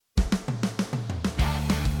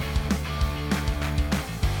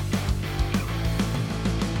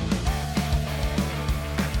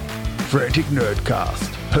Frantic Nerdcast,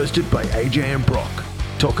 hosted by AJ and Brock,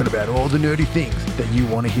 talking about all the nerdy things that you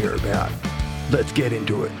want to hear about. Let's get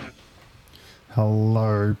into it.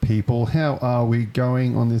 Hello, people. How are we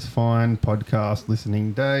going on this fine podcast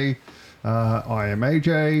listening day? I am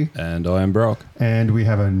AJ. And I am Brock. And we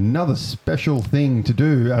have another special thing to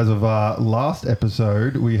do. As of our last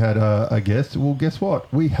episode, we had a guest. Well, guess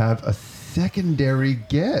what? We have a secondary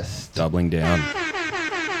guest. Doubling down.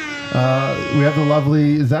 We have the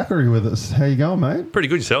lovely Zachary with us. How you going, mate? Pretty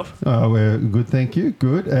good yourself. We're good, thank you.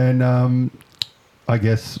 Good. And I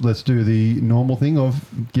guess let's do the normal thing of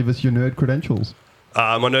give us your nerd credentials.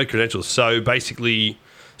 My nerd credentials. So basically,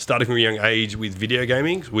 starting from a young age with video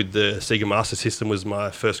gaming, with the Sega Master System was my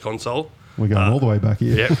first console. We're going all the way back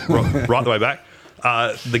here. Yeah, right the way back.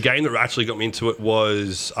 The game that actually got me into it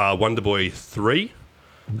was Wonder Boy 3.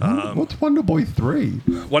 What's Wonder Boy 3?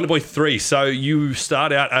 Wonder Boy 3. So you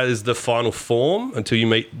start out as the final form until you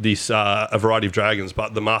meet this a variety of dragons,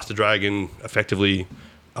 but the Master Dragon effectively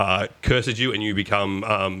curses you and you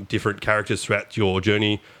become different characters throughout your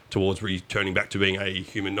journey towards returning back to being a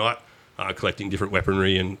human knight, collecting different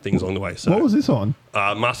weaponry and things along the way. So, what was this on?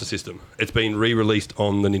 Master System. It's been re-released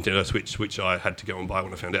on the Nintendo Switch, which I had to go and buy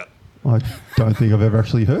when I found out. I don't think I've ever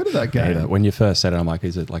actually heard of that game. Yeah, when you first said it, I'm like,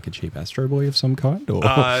 is it like a cheap Astro Boy of some kind? Or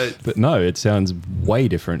but no, it sounds way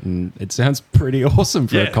different and it sounds pretty awesome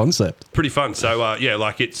for a concept. Pretty fun. So,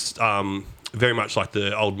 it's very much like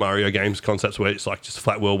the old Mario games concepts where it's like just a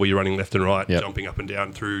flat world where you're running left and right, jumping up and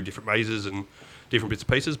down through different mazes and different bits and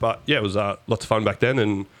pieces. But, yeah, it was lots of fun back then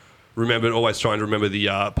and always trying to remember the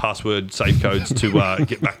password save codes to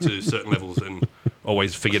get back to certain levels and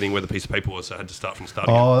always forgetting where the piece of paper was, so I had to start from the start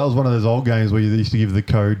again. That was one of those old games where you used to give the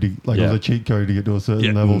code, it was a cheat code to get to a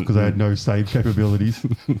certain level because they had no save capabilities.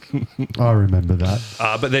 I remember that.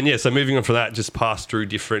 But then, so moving on from that, just passed through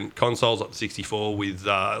different consoles like the 64 with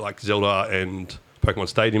like Zelda and Pokemon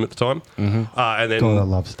Stadium at the time. Mm-hmm. And then God, I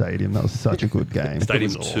love Stadium. That was such a good game.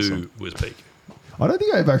 Stadium 2 awesome. was peak. I don't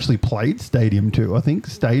think I've actually played Stadium 2. I think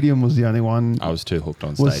Stadium was the only one. I was too hooked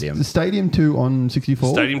on Was Stadium. the Stadium 2 on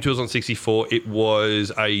 64? Stadium 2 was on 64. It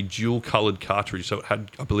was a dual-coloured cartridge, so it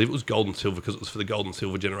had, I believe it was gold and silver because it was for the gold and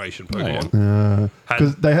silver generation Pokemon.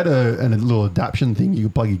 Because they had a little adaptation thing. You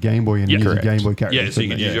could plug your Game Boy in and use your Game Boy characters. Yeah, so you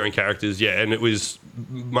could use your own characters. Yeah, and it was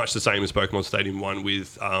much the same as Pokemon Stadium 1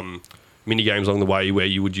 with mini-games along the way where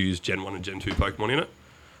you would use Gen 1 and Gen 2 Pokemon in it.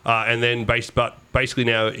 And then basically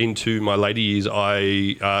now into my later years,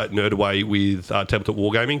 I nerd away with tabletop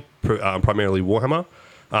wargaming, primarily Warhammer,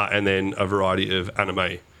 and then a variety of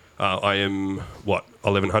anime. I am,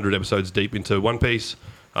 1,100 episodes deep into One Piece.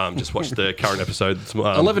 Just watched the current episode.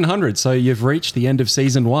 1,100, so you've reached the end of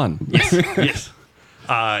season 1. Yes.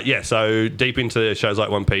 So deep into shows like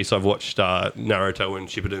One Piece, I've watched Naruto and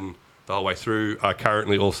Shippuden the whole way through.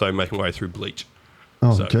 Currently also making my way through Bleach.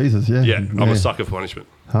 Oh, so, Jesus, yeah. Yeah, I'm a sucker for punishment.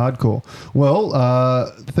 Hardcore.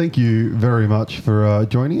 Well, thank you very much for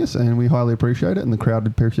joining us, and we highly appreciate it, and the crowd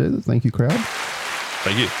appreciates it. Thank you, crowd.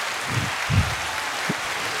 Thank you.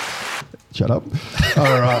 Shut up.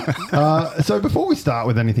 All right. So before we start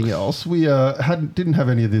with anything else, we didn't have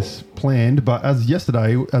any of this planned, but as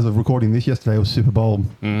of recording this, yesterday was Super Bowl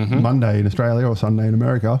Monday in Australia or Sunday in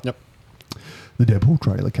America. Yep. The Deadpool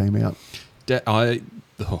trailer came out.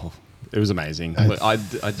 It was amazing. I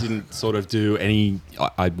didn't sort of do any...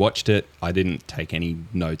 I watched it. I didn't take any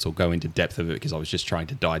notes or go into depth of it because I was just trying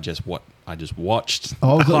to digest what I just watched.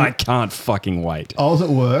 I can't fucking wait. I was at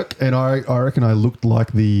work and I reckon I looked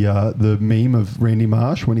like the meme of Randy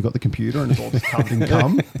Marsh when he got the computer and it's all just covered in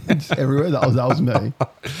cum. It's everywhere. That was me.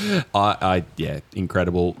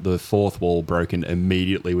 Incredible. The fourth wall broken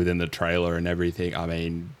immediately within the trailer and everything. I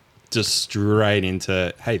mean... just straight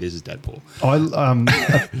into, hey, this is Deadpool.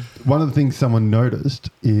 One of the things someone noticed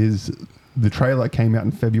is the trailer came out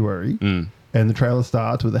in February, and the trailer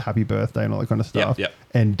starts with a happy birthday and all that kind of stuff. Yep.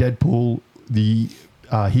 And Deadpool, he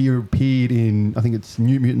appeared in, I think it's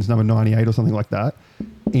New Mutants number 98 or something like that,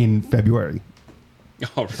 in February.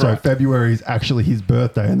 Oh, right. So February is actually his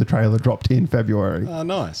birthday, and the trailer dropped in February. Oh,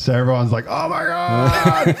 nice. So everyone's like, "Oh my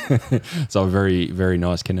god!" So a very, very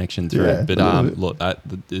nice connection through it. But look,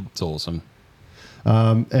 it's awesome.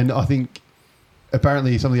 And I think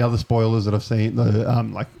apparently some of the other spoilers that I've seen,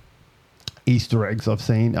 like Easter eggs I've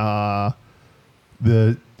seen, are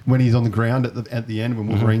when he's on the ground at the end when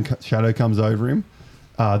Wolverine shadow comes over him.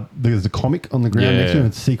 There's a comic on the ground next to him.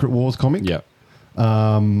 It's Secret Wars comic. Yeah.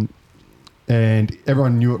 And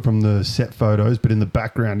everyone knew it from the set photos, but in the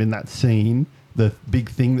background, in that scene, the big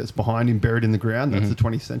thing that's behind him, buried in the ground, that's the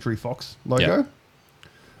 20th Century Fox logo. Yep.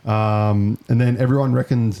 And then everyone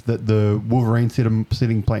reckons that the Wolverine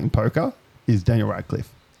sitting playing poker is Daniel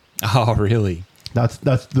Radcliffe. Oh, really? That's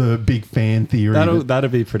the big fan theory.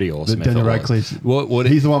 That'd be pretty awesome. That Daniel Radcliffe.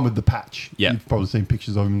 He's the one with the patch. Yeah. You've probably seen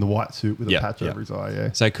pictures of him in the white suit with a patch over his eye.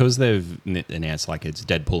 Yeah. So because they've announced like it's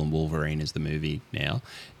Deadpool and Wolverine is the movie now,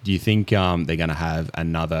 do you think they're going to have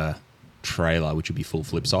another trailer which would be full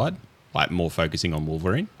flip side, like more focusing on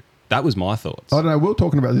Wolverine? That was my thoughts. I don't know. We were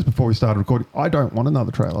talking about this before we started recording. I don't want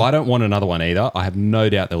another trailer. I don't want another one either. I have no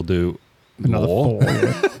doubt they'll do another more. 4.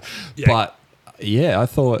 Yeah. But yeah, I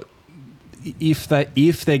thought if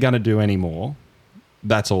they're going to do any more,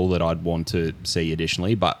 that's all that I'd want to see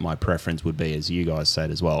additionally. But my preference would be, as you guys said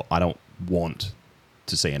as well, I don't want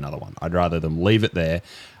to see another one. I'd rather them leave it there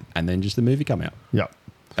and then just the movie come out. Yeah.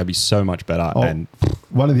 That'd be so much better. Oh, and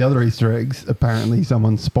one of the other Easter eggs apparently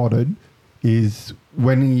someone spotted is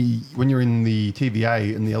when you're in the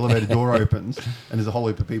TVA and the elevator door opens and there's a whole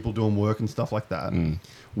heap of people doing work and stuff like that.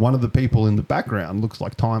 One of the people in the background looks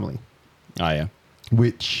like Timely. Oh, yeah.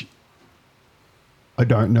 Which I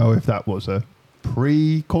don't know if that was a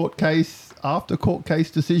pre-court case, after court case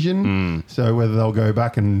decision. So whether they'll go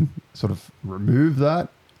back and sort of remove that.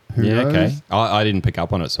 Who knows? Okay. I didn't pick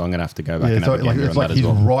up on it, so I'm going to have to go back and have a gander it's on like that as he's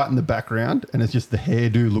well. right in the background, and it's just the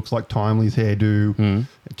hairdo looks like Timely's hairdo,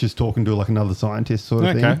 just talking to like another scientist sort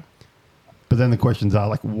of thing. But then the questions are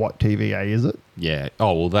like, what TVA is it? Yeah.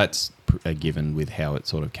 Oh, well, that's a given with how it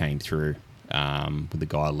sort of came through with the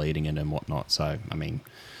guy leading it and whatnot. So, I mean,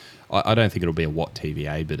 I don't think it'll be a what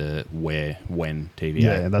TVA, but a where, when TVA.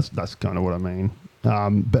 Yeah, that's kind of what I mean.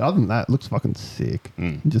 But other than that, it looks fucking sick.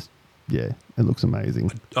 Just, yeah, it looks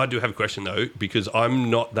amazing. I do have a question, though, because I'm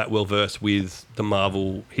not that well versed with the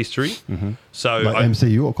Marvel history. So Like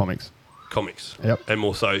MCU or comics? Comics. Yep. And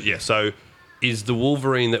more so, yeah. So is the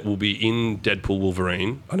Wolverine that will be in Deadpool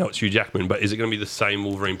Wolverine, I know it's Hugh Jackman, but is it going to be the same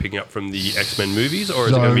Wolverine picking up from the X-Men movies, or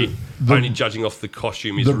is it going to be only judging off the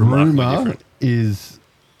costume is remarkably different? Is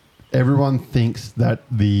everyone thinks that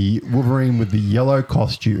the Wolverine with the yellow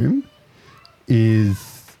costume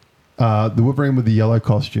is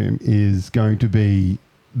going to be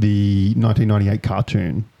the 1998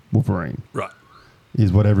 cartoon Wolverine. Right.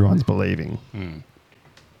 Is what everyone's believing.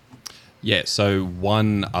 Yeah, so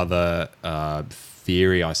one other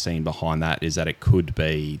theory I've seen behind that is that it could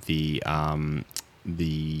be the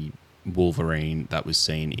Wolverine that was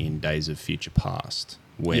seen in Days of Future Past,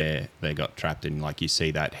 where they got trapped in, like you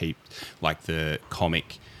see that heap, like the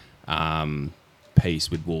comic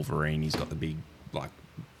piece with Wolverine. He's got the big like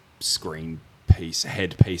screen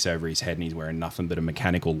headpiece over his head, and he's wearing nothing but a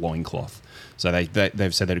mechanical loincloth. So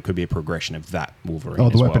they've said that it could be a progression of that Wolverine. Oh,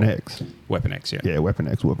 the as Weapon well. X. Weapon X, yeah. Yeah, Weapon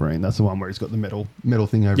X Wolverine. That's the one where he's got the metal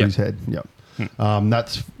thing over his head. Yep.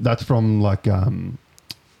 That's from like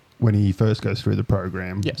when he first goes through the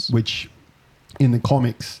program. Yes. Which in the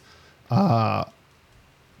comics,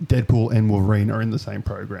 Deadpool and Wolverine are in the same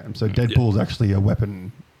program. So Deadpool's actually a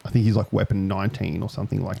weapon. I think he's like weapon 19 or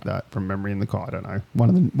something like that from memory in the car. I don't know.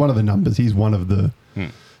 One of the numbers. He's one of the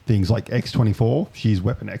things like X-24. She's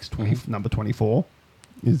weapon X-20 number 24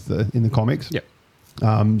 is in the comics. Yep.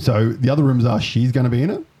 So the other rumors are she's going to be in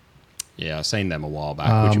it. Yeah, I've seen them a while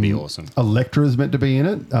back, which would be awesome. Elektra's meant to be in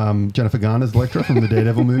it. Jennifer Garner's Elektra from the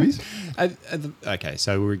Daredevil movies. Okay,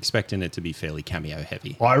 so we're expecting it to be fairly cameo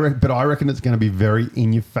heavy. But I reckon it's going to be very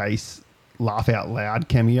in your face, laugh out loud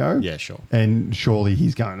cameo. Yeah, sure. And surely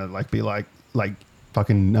he's going to be like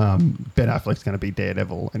fucking Ben Affleck's going to be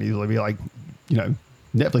Daredevil, and he's going to be like,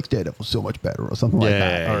 Netflix Daredevil's so much better or something like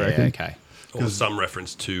that. I reckon. Okay. Or some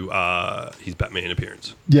reference to his Batman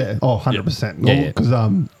appearance. Yeah. Oh, 100%.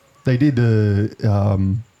 Because they did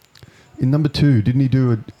in number 2, didn't he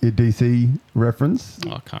do a DC reference?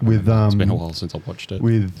 Oh, I can't remember. It's been a while since I watched it.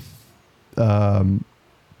 With oh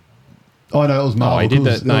no, it was Marvel. He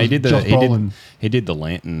did he did the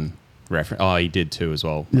Lantern reference. Oh, he did too as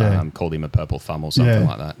well. Yeah. Called him a purple thumb or something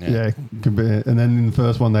like that. Yeah. And then in the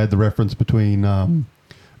first one, they had the reference between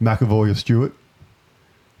McAvoy or Stewart.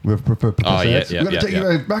 We've preferred Professor X. We're going to take you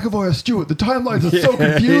over McAvoy or Stewart. The timelines are so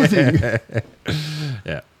confusing.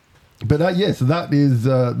 Yeah. But so that is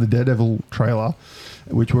the Daredevil trailer,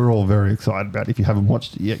 which we're all very excited about. If you haven't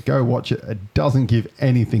watched it yet, go watch it. It doesn't give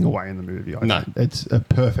anything away in the movie. No. It's a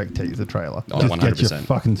perfect teaser trailer. Oh, Just 100%. gets you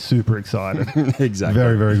fucking super excited. Exactly.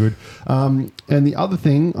 Very, very good. And the other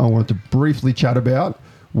thing I wanted to briefly chat about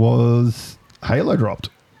was Halo dropped.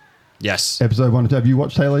 Yes. Episode 1 and 2. Have you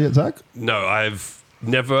watched Halo yet, Zach? No, I've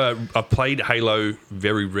played Halo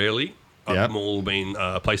very rarely. I've all been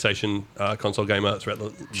a PlayStation console gamer throughout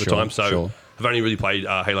the time, so I've only really played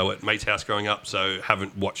Halo at mate's house growing up, so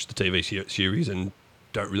haven't watched the TV series and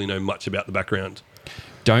don't really know much about the background.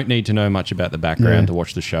 don't need to know much about the background to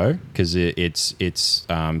watch the show because it's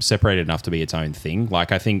separated enough to be its own thing.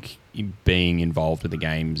 Like I think being involved with the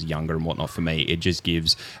games younger and whatnot, for me, it just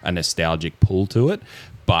gives a nostalgic pull to it.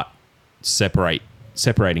 But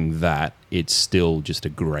separating that, it's still just a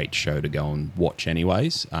great show to go and watch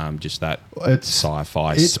anyways. Just that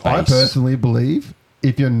sci-fi space. I personally believe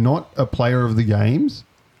if you're not a player of the games,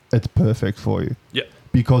 it's perfect for you. Yeah.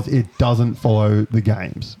 Because it doesn't follow the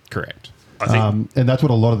games. Correct. I think, and that's what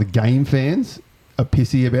a lot of the game fans are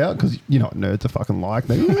pissy about because you know what nerds are fucking like.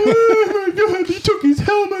 They, oh my God, he took his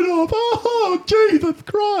helmet off. Oh, Jesus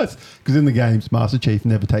Christ. Because in the games, Master Chief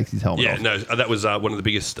never takes his helmet off. Yeah, no, that was one of the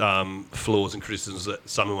biggest flaws and criticisms that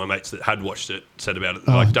some of my mates that had watched it said about it.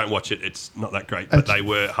 Like, don't watch it. It's not that great. But they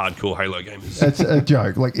were hardcore Halo gamers. It's a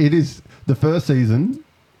joke. Like, it is... The first season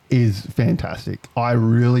is fantastic. I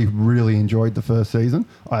really, really enjoyed the first season.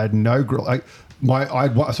 I had no...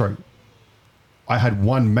 I had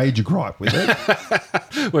one major gripe with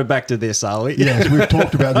it. We're back to this, are we? Yes, we've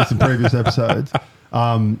talked about this in previous episodes.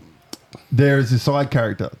 There is a side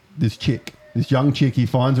character, this young chick. He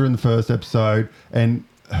finds her in the first episode, and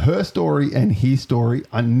her story and his story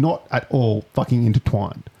are not at all fucking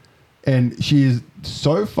intertwined. And she is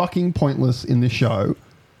so fucking pointless in the show,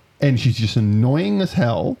 and she's just annoying as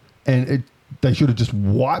hell. And they should have just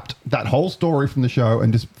wiped that whole story from the show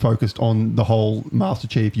and just focused on the whole Master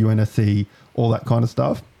Chief, UNSC, all that kind of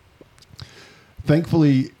stuff.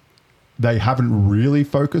 Thankfully, they haven't really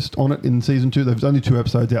focused on it in season 2. There's only 2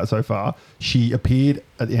 episodes out so far. She appeared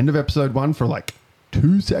at the end of episode 1 for like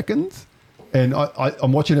 2 seconds. And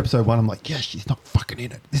I'm watching episode 1. I'm like, yes, she's not fucking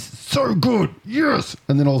in it. This is so good. Yes.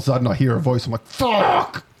 And then all of a sudden I hear a voice. I'm like,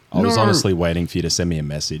 fuck. I was honestly waiting for you to send me a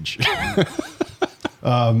message.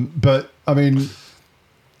 But I mean,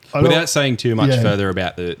 without saying too much further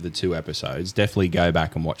about the 2 episodes, definitely go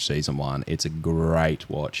back and watch season 1. It's a great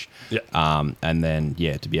watch. Yeah. And then,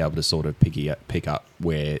 to be able to sort of pick up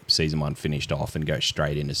where season 1 finished off and go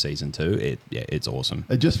straight into season 2, it's awesome.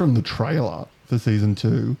 Just from the trailer for season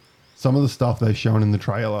 2, some of the stuff they've shown in the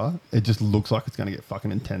trailer, it just looks like it's going to get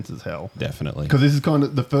fucking intense as hell. Definitely. Because this is kind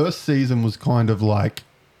of, the first season was kind of like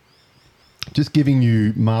just giving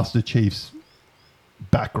you Master Chief's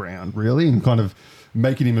background, really, and kind of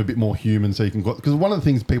making him a bit more human so you can... Because one of the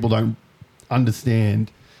things people don't understand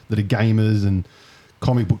that are gamers and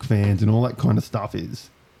comic book fans and all that kind of stuff is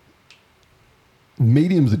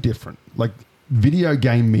mediums are different. Like, video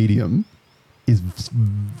game medium is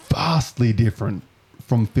vastly different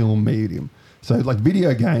from film medium. So, like,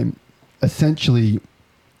 video game, essentially,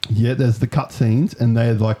 there's the cutscenes and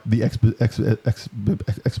they're like the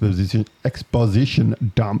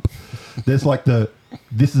exposition dump. There's like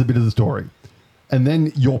this is a bit of the story. And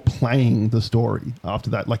then you're playing the story after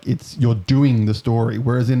that. Like, you're doing the story.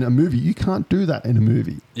 Whereas in a movie, you can't do that in a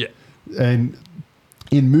movie. Yeah. And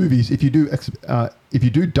in movies, if you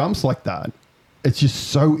do dumps like that, it's just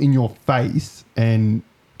so in your face and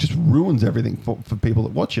just ruins everything for people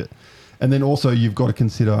that watch it. And then also you've got to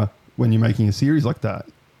consider when you're making a series like that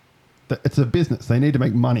it's a business. They need to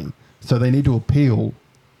make money. So they need to appeal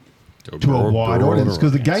to a wide audience.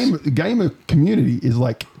 Because the gamer community is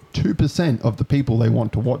like 2% of the people they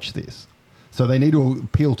want to watch this. So they need to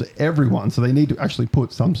appeal to everyone. So they need to actually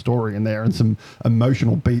put some story in there and some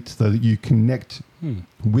emotional beats so that you connect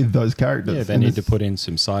with those characters. Yeah, they need to put in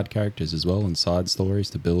some side characters as well and side stories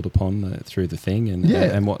to build upon through the thing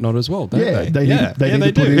and whatnot as well, don't they? They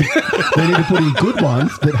need to put in good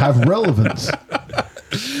ones that have relevance.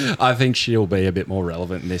 I think she'll be a bit more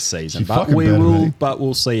relevant in this season, but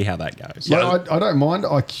we'll see how that goes. Like, I don't mind.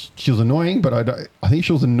 She was annoying, but I think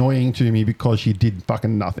she was annoying to me because she did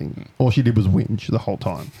fucking nothing. All she did was whinge the whole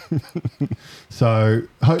time. So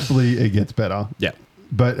hopefully it gets better. Yeah,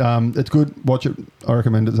 but it's good. Watch it. I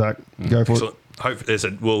recommend it, Zach. Go for it.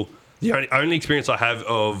 The only experience I have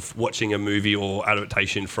of watching a movie or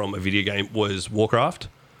adaptation from a video game was Warcraft.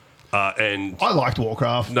 And I liked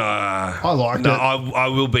Warcraft. I liked it. I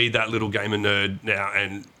will be that little gamer nerd now,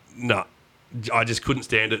 and I just couldn't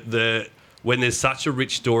stand it. When there's such a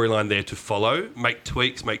rich storyline there to follow, make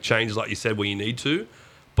tweaks, make changes like you said where you need to,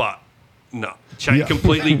 but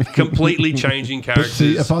completely changing characters.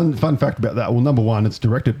 See, a fun fact about that. Well, number 1, it's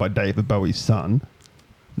directed by David Bowie's son.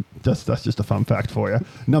 That's just a fun fact for you.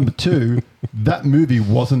 Number 2, that movie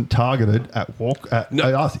wasn't targeted at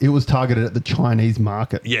us. It was targeted at the Chinese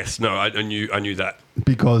market. Yes, I knew that.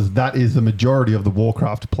 Because that is the majority of the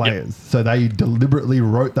Warcraft players. Yep. So they deliberately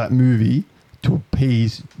wrote that movie to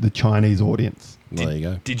appease the Chinese audience. There you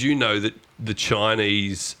go. Did you know that the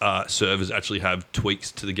Chinese servers actually have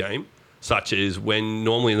tweaks to the game? Such as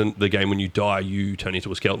normally in the game when you die, you turn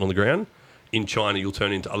into a skeleton on the ground. in China you'll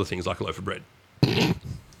turn into other things like a loaf of bread.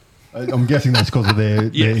 I'm guessing that's because of their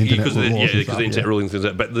internet because of rules. the internet ruling things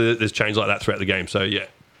like that. But there's change like that throughout the game. So yeah,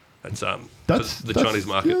 that's the Chinese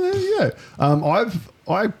market.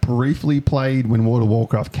 I briefly played when World of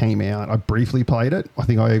Warcraft came out. I briefly played it. I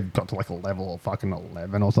think I got to like a level of fucking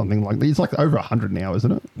 11 or something like that. It's like over 100 now,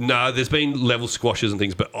 isn't it? No, there's been level squashes and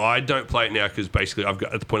things, but I don't play it now because basically I've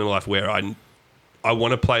got at the point in my life where I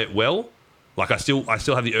want to play it well. Like I still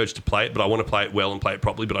have the urge to play it, but I want to play it well and play it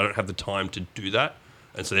properly, but I don't have the time to do that.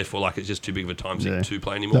 And so therefore, like, it's just too big of a time sink to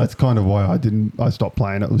play anymore. That's kind of why I stopped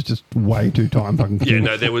playing it. It was just way too time fucking consuming.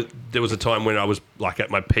 Yeah, no, there was a time when I was like at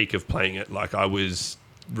my peak of playing it. Like I was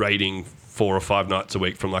raiding 4 or 5 nights a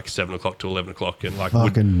week from like 7 o'clock to 11 o'clock, and like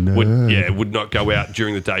would not go out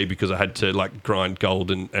during the day because I had to like grind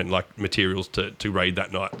gold and like materials to raid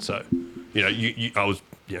that night. So, you know, I was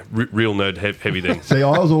real nerd heavy then. See,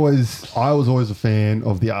 I was always a fan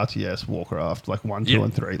of the RTS Warcraft, like 1, 2,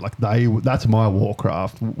 and 3. Like that's my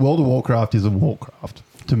Warcraft. World of Warcraft is a Warcraft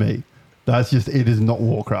to me. That's just, it is not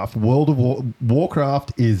Warcraft.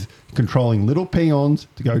 Warcraft is controlling little peons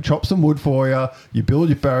to go chop some wood for you. You build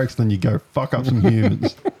your barracks, then you go fuck up some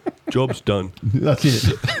humans. Job's done. That's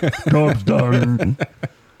it. Job's done.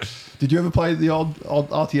 Did you ever play the old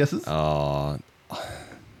RTSs?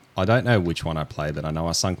 I don't know which one I played, but I know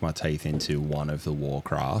I sunk my teeth into one of the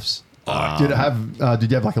Warcrafts. Did you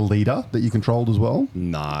have like a leader that you controlled as well?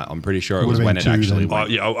 No, I'm pretty sure it was when it actually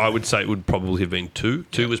went. I would say it would probably have been 2.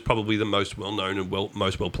 2 was probably the most well-known and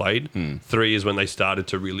most well-played. 3 is when they started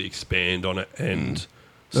to really expand on it and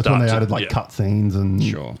that's when they added like cutscenes and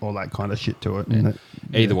Sure. all that kind of shit to it. Yeah.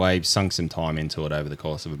 Either way, sunk some time into it over the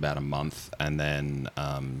course of about a month and then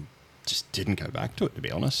just didn't go back to it, to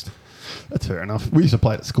be honest. That's fair enough. We used to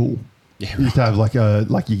play it at school. Yeah, we used to have like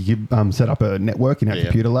you set up a network in our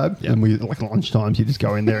computer lab, and we like lunchtimes you just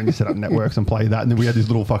go in there and you set up networks and play that. And then we had this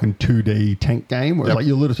little fucking 2D tank game where like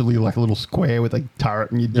you're literally like a little square with a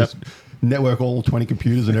turret, and you just network all 20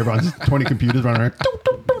 computers, and everyone's 20 computers running around.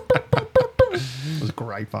 It was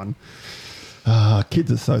great fun.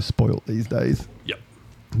 Kids are so spoilt these days. Yep.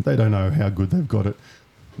 They don't know how good they've got it.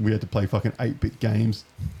 We had to play fucking 8-bit games.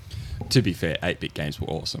 To be fair, 8-bit games were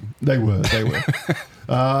awesome. They were.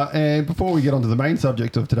 And before we get on to the main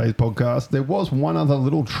subject of today's podcast, there was one other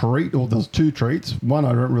little treat, or there's 2 treats. One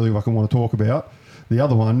I don't really fucking want to talk about. The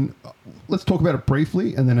other one, let's talk about it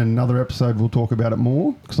briefly, and then in another episode we'll talk about it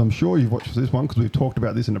more, because I'm sure you've watched this one, because we've talked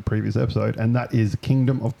about this in a previous episode, and that is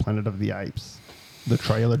Kingdom of Planet of the Apes. The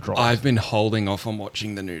trailer dropped. I've been holding off on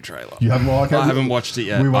watching the new trailer. You haven't watched it? I haven't watched it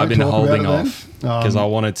yet. I've been holding off because I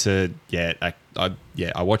wanted to.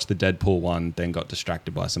 I watched the Deadpool one, then got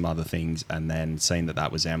distracted by some other things, and then seen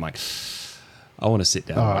that was there. I'm like, I want to sit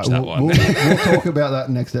down and watch that one. We'll talk about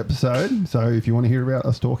that next episode. So if you want to hear about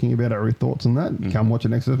us talking about our thoughts on that, come watch the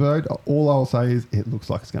next episode. All I'll say is it looks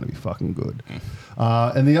like it's going to be fucking good.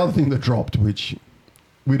 And the other thing that dropped, which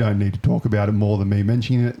we don't need to talk about it more than me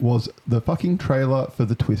mentioning it, was the fucking trailer for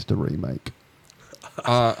the Twister remake.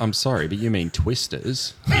 I'm sorry, but you mean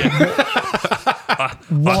Twisters? I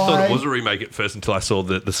thought it was a remake at first until I saw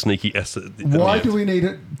the sneaky S. Why do we need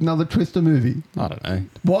another Twister movie? I don't know.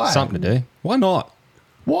 Why? Something to do. Why not?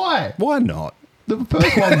 Why? Why not? The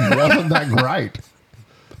first one wasn't that great.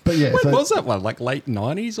 But yeah, when was that one? Like late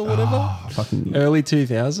 90s or whatever? Early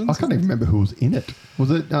 2000s? I can't even remember who was in it. Was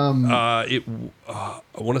it? I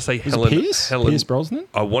want to say Pierce Brosnan?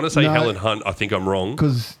 I want to say Helen Hunt. I think I'm wrong.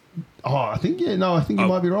 Because, I think you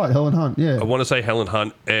might be right. Helen Hunt, yeah. I want to say Helen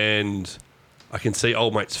Hunt, and I can see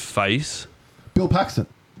old mate's face. Bill Paxton.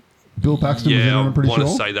 Bill Paxton was in it, I'm pretty sure. I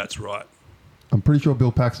want to say that's right. I'm pretty sure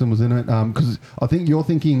Bill Paxton was in it. Because I think you're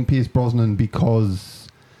thinking Pierce Brosnan because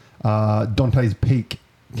Dante's Peak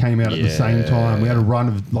came out at the same time. We had a run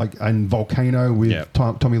of and Volcano with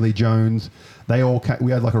Tommy Lee Jones. They all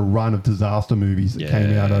we had like a run of disaster movies that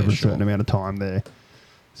came out over a certain amount of time there.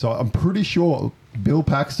 So I'm pretty sure Bill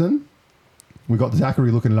Paxton. We got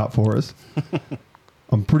Zachary looking it up for us.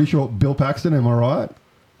 I'm pretty sure Bill Paxton. Am I right?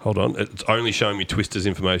 Hold on, it's only showing me Twisters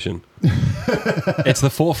information. It's the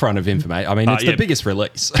forefront of information. I mean, it's the biggest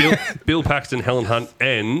release. Bill Paxton, Helen Hunt,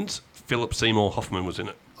 and Philip Seymour Hoffman was in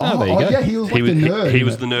it. Oh, there you go. Yeah, he was the nerd. He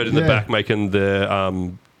was the nerd in the back making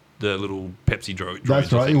the little Pepsi droids.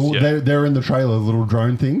 That's right. They're in the trailer, the little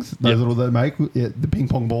drone things. Those little they make the ping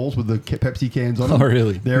pong balls with the Pepsi cans on them. Oh,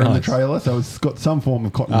 really? They're in the trailer, so it's got some form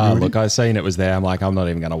of continuity. Look, I seen it was there. I'm like, I'm not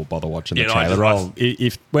even going to bother watching the trailer.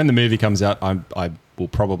 If when the movie comes out, I will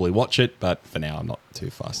probably watch it, but for now, I'm not too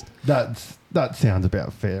fussed. That sounds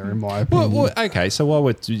about fair in my opinion. Okay, so while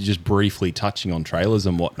we're just briefly touching on trailers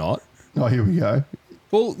and whatnot. Oh, here we go.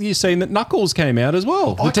 Well, you've seen that Knuckles came out as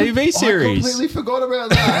well, the TV series. I completely forgot about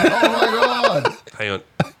that. Oh my god! Hang on,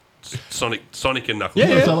 Sonic and Knuckles.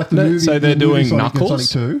 Yeah. So, like the movie, So they're doing Sonic and Knuckles?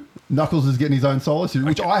 Sonic 2. Knuckles is getting his own solo series,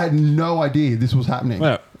 which I had no idea this was happening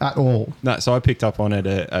at all. No, so I picked up on it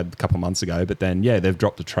a couple of months ago, but then they've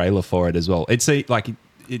dropped a trailer for it as well. It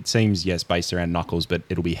seems based around Knuckles, but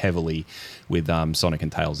it'll be heavily with Sonic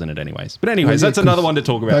and Tails in it, anyways. But anyways, that's another one to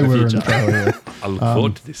talk about in the future. I look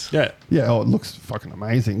forward to this. Yeah. Yeah, it looks fucking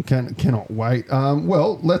amazing. Cannot wait.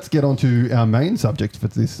 Well, let's get on to our main subject for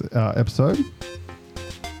this episode.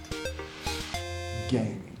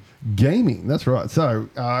 Gaming, that's right. So,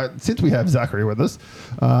 since we have Zachary with us,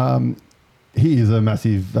 he is a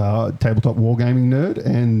massive tabletop wargaming nerd,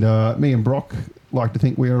 and me and Brock like to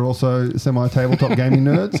think we are also semi-tabletop gaming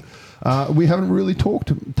nerds. We haven't really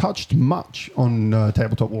touched much on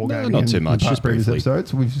tabletop wargaming. No, not too much, just previous briefly.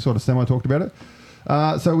 episodes. We've sort of semi-talked about it.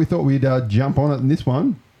 So we thought we'd jump on it in this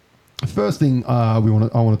one. First thing I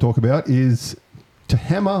want to talk about is to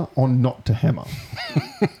hammer or not to hammer.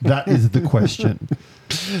 That is the question.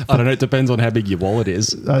 I don't know. It depends on how big your wallet is.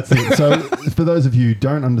 That's it. So for those of you who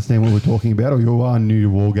don't understand what we're talking about, or you are new to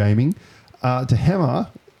wargaming, to hammer,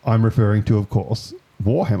 I'm referring to, of course,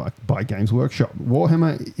 Warhammer by Games Workshop.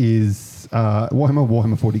 Warhammer is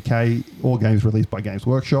Warhammer 40k, all games released by Games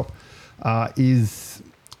Workshop, is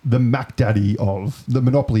the Mac Daddy of the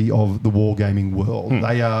monopoly of the wargaming world.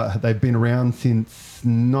 They've been around since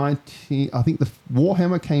I think the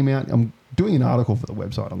Warhammer came out. I'm doing an article for the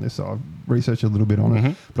website on this, so I've researched a little bit on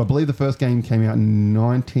it. But I believe the first game came out in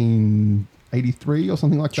 1983 or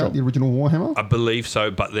something like that, the original Warhammer. I believe so,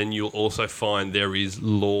 but then you'll also find there is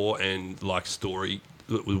lore and story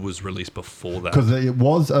that was released before that. Because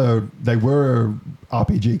they were a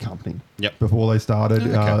RPG company before they started.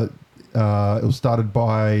 Okay. It was started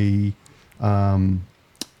by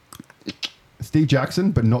Steve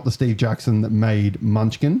Jackson, but not the Steve Jackson that made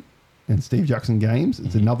Munchkin and Steve Jackson Games.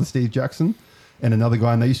 It's another Steve Jackson and another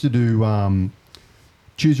guy, and they used to do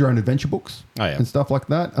choose your own adventure books and stuff like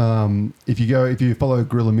that. If you follow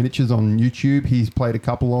Gorilla Miniatures on YouTube, he's played a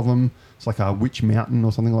couple of them. It's like a Witch Mountain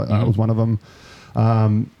or something like that was one of them.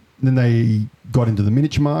 Then they got into the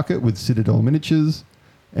miniature market with Citadel Miniatures,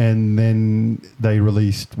 and then they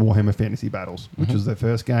released Warhammer Fantasy Battles, which was their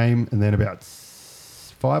first game. And then about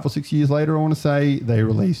 5 or 6 years later, I want to say, they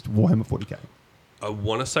released Warhammer 40k. I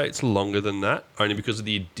want to say it's longer than that, only because of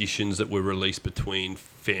the additions that were released between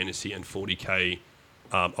Fantasy and 40k.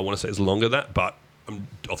 I want to say it's longer than that, but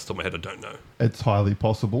off the top of my head, I don't know. It's highly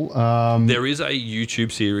possible. There is a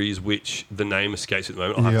YouTube series which the name escapes at the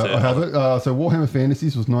moment. I have it. So Warhammer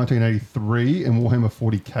Fantasies was 1983 and Warhammer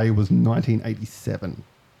 40k was 1987.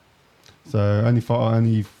 So only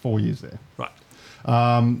 4 years there. Right.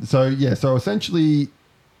 So essentially,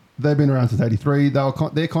 they've been around since 83. They're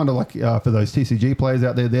kind of like, for those TCG players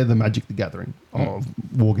out there, they're the Magic the Gathering of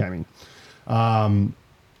wargaming. And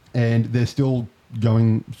they're still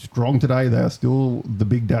going strong today. They are still the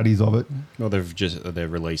big daddies of it. Well,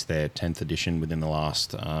 they've released their 10th edition within the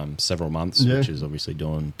last several months, which is obviously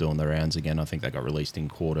doing the rounds again. I think they got released in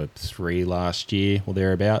Q3 last year or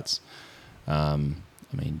thereabouts. I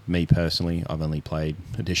mean, me personally, I've only played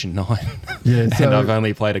Edition 9. Yeah, and I've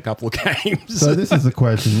only played a couple of games. So this is the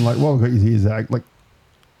question. Like, what I've got you here, Zach, like,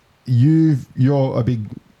 you're a big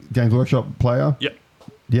Games Workshop player. Yep.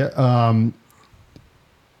 Yeah.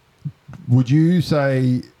 Would you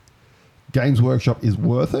say Games Workshop is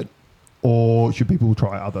worth it, or should people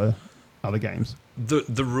try other games?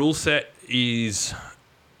 The rule set is,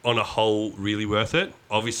 on a whole, really worth it.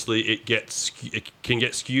 Obviously, it can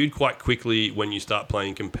get skewed quite quickly when you start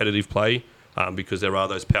playing competitive play, because there are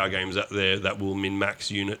those power games out there that will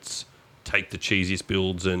min-max units, take the cheesiest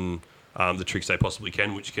builds and the tricks they possibly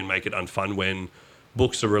can, which can make it unfun when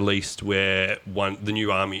books are released where the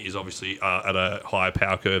new army is obviously at a higher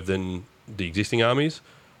power curve than the existing armies.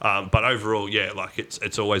 But overall,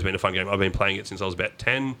 it's always been a fun game. I've been playing it since I was about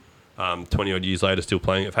 10, 20 odd years later, still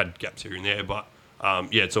playing it. I've had gaps here and there, but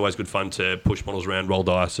it's always good fun to push models around, roll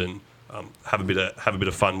dice, and have a bit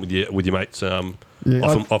of fun with your mates.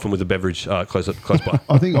 Often with a beverage close by.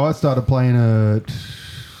 I think I started playing it.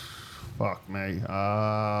 Fuck me.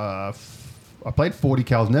 I played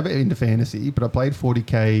 40k. I was never into fantasy, but I played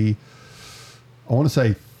 40k. I want to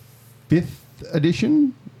say 5th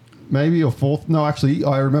edition, maybe, or 4th. No, actually,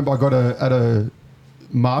 I remember I got at a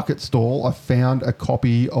market stall. I found a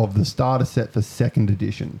copy of the starter set for 2nd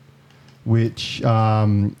edition, which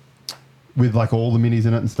with like all the minis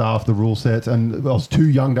in it and stuff, the rule sets, and I was too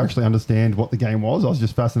young to actually understand what the game was. I was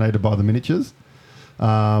just fascinated by the miniatures.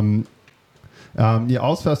 I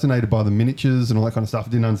was fascinated by the miniatures and all that kind of stuff. I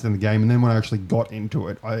didn't understand the game. And then when I actually got into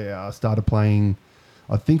it, I started playing,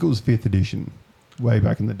 I think it was 5th edition, way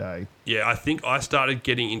back in the day. Yeah, I think I started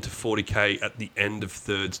getting into 40k at the end of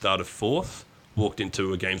 3rd, start of 4th. Walked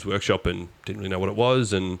into a Games Workshop and didn't really know what it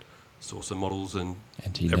was and saw some models. And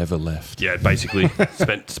he never left. Yeah, basically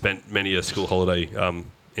spent many a school holiday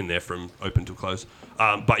in there from open to close.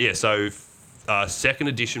 But yeah, so 2nd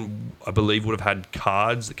edition, I believe, would have had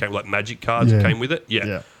cards that came, like magic cards that came with it.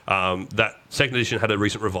 Yeah. That 2nd edition had a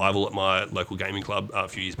recent revival at my local gaming club a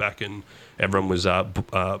few years back, and everyone was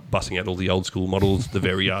busting out all the old school models, the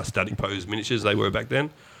very static pose miniatures they were back then.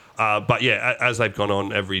 But yeah, as they've gone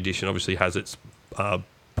on, every edition obviously has its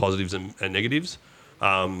positives and negatives.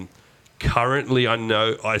 Currently,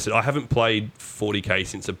 I haven't played 40k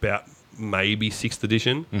since about maybe 6th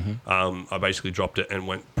edition. I basically dropped it and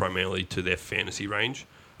went primarily to their fantasy range.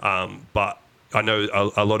 But I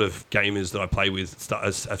know a lot of gamers that I play with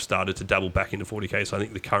have started to dabble back into 40k, so I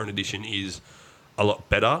think the current edition is a lot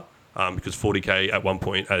better. Because 40k at one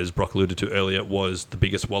point, as Brock alluded to earlier, was the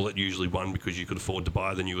biggest wallet usually won because you could afford to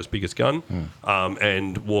buy the newest, biggest gun.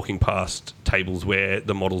 And walking past tables where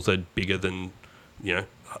the models are bigger than,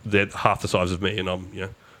 they're half the size of me and I'm,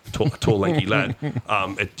 tall, lanky lad,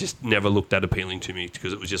 it just never looked that appealing to me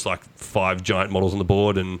because it was just like 5 giant models on the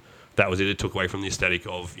board and that was it. It took away from the aesthetic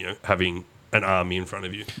of, having an army in front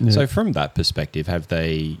of you. Yeah. So from that perspective, have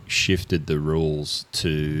they shifted the rules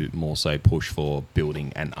to more so push for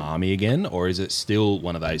building an army again? Or is it still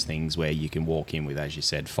one of those things where you can walk in with, as you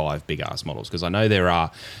said, 5 big-ass models? Because I know there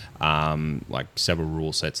are like several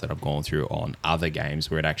rule sets that I've gone through on other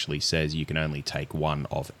games where it actually says you can only take 1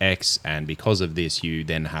 of X, and because of this, you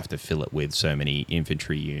then have to fill it with so many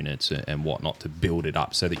infantry units and whatnot to build it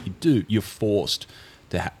up so that you're forced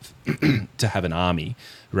to have to have an army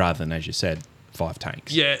rather than, as you said, 5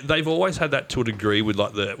 tanks. Yeah, they've always had that to a degree with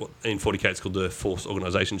like in 40k it's called the force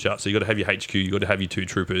organisation chart. So you got to have your HQ, you got to have your 2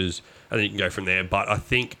 troopers, and then you can go from there. But I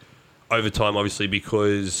think over time, obviously,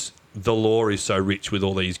 because the lore is so rich with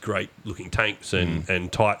all these great looking tanks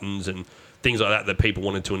and titans and things like that people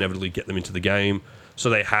wanted to inevitably get them into the game. So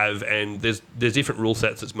they have, and there's different rule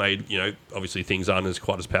sets that's made. Obviously things aren't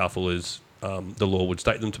quite as powerful as the lore would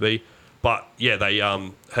state them to be. But yeah, they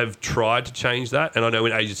have tried to change that. And I know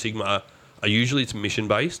in Age of Sigmar, usually it's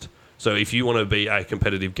mission-based. So if you want to be a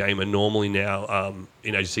competitive gamer, normally now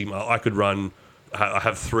in Age of Sigmar, I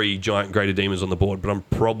have 3 giant greater demons on the board, but I'm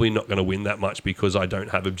probably not going to win that much because I don't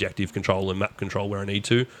have objective control and map control where I need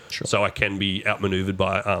to. Sure. So I can be outmaneuvered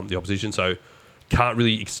by the opposition. So can't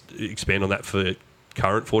really expand on that for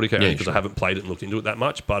current 40k because I haven't played it and looked into it that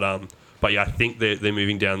much. But yeah, I think they're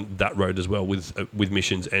moving down that road as well with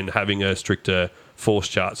missions and having a stricter force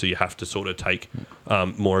chart. So you have to sort of take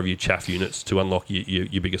more of your chaff units to unlock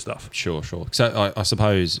your bigger stuff. Sure. So I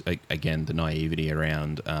suppose, again, the naivety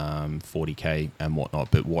around 40k and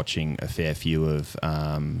whatnot, but watching a fair few of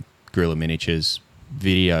Guerrilla Miniatures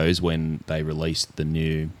videos when they released the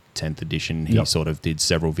new 10th edition, he sort of did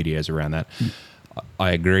several videos around that.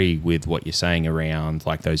 I agree with what you're saying around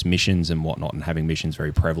like those missions and whatnot and having missions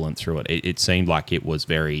very prevalent through it. It seemed like it was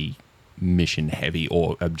very mission heavy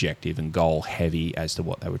or objective and goal heavy as to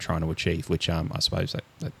what they were trying to achieve, which I suppose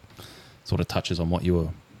that sort of touches on what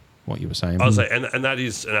you were saying. I'll say, and that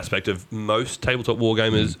is an aspect of most tabletop war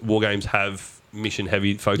games have mission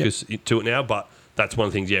heavy focus to it now, but that's one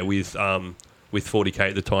of the things, with 40k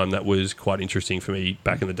at the time that was quite interesting for me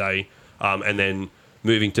back in the day. And then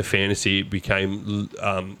moving to fantasy became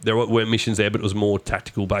there were missions there, but it was more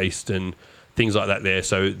tactical based and things like that there.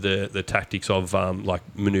 So the tactics of like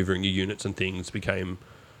maneuvering your units and things became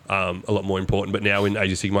a lot more important. But now in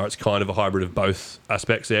Age of Sigmar, it's kind of a hybrid of both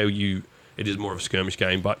aspects there. It is more of a skirmish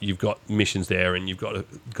game, but you've got missions there and you've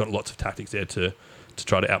got lots of tactics there to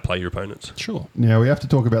try to outplay your opponents. Sure. Now we have to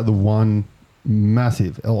talk about the one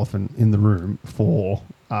massive elephant in the room for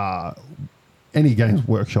any Games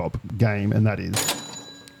Workshop game, and that is...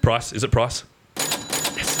 Price. Is it price?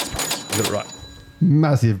 Yes, it's price. I got it right.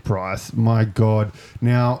 Massive price. My God.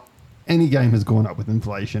 Now, any game has gone up with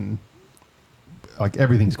inflation. Like,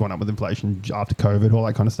 everything's gone up with inflation after COVID, all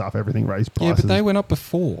that kind of stuff. Everything raised prices. Yeah, but they went up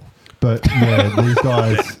before. But, yeah, these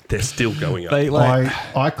guys... They're still going up.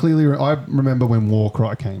 I remember when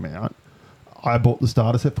Warcry came out. I bought the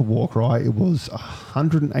starter set for Warcry. It was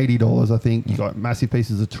 $180, I think. You got massive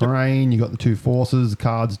pieces of terrain. You got the 2 forces,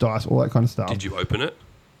 cards, dice, all that kind of stuff. Did you open it?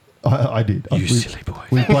 I did. Silly boy.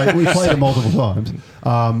 We played it multiple times.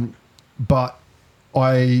 But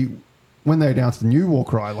when they announced the new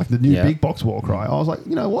Warcry, like the new big box Warcry, I was like,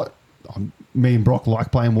 you know what? Me and Brock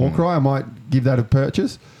like playing Warcry. I might give that a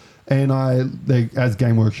purchase. And as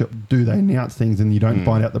Game Workshop do, they announce things and you don't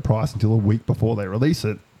find out the price until a week before they release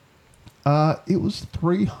it. It was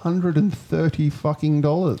 $330 fucking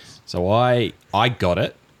dollars. So I got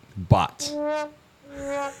it, but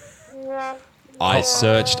I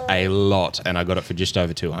searched a lot and I got it for just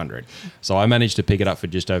over 200. So I managed to pick it up for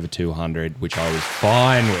just over 200, which I was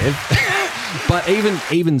fine with. But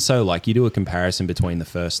even so, like, you do a comparison between the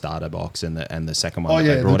first starter box and the second one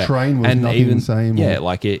that they brought the out. train was nothing the same. Yeah,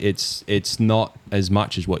 like it's not as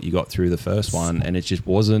much as what you got through the first one, and it just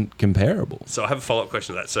wasn't comparable. So I have a follow-up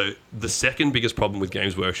question to that. So the second biggest problem with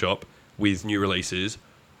Games Workshop with new releases,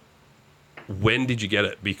 when did you get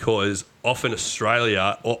it? Because often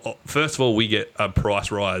Australia, first of all, we get a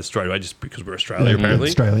price rise straight away just because we're Australia, apparently.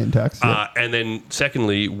 Australian tax. Yeah. And then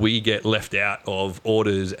secondly, we get left out of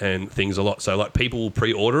orders and things a lot. So like people will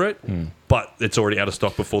pre-order it, but it's already out of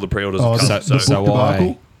stock before the pre-orders have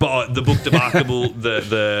come. But the book debacle,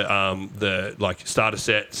 the like starter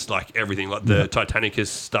sets, like everything, like the Titanicus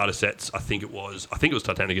starter sets, I think it was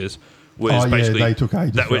Titanicus. Basically, they took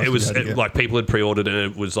ages. Like people had pre-ordered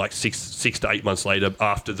and it was like six to 8 months later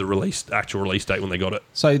after the actual release date when they got it.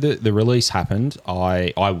 So the release happened.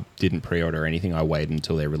 I didn't pre-order anything. I waited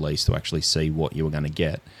until their release to actually see what you were going to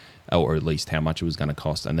get, or at least how much it was going to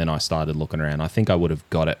cost. And then I started looking around. I think I would have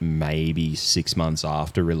got it maybe 6 months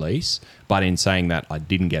after release. But in saying that, I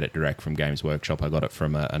didn't get it direct from Games Workshop. I got it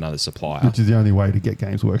from another supplier. Which is the only way to get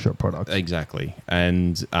Games Workshop products. Exactly.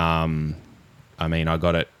 And I mean, I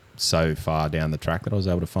got it so far down the track that I was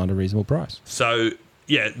able to find a reasonable price. So,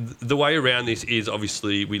 yeah, the way around this is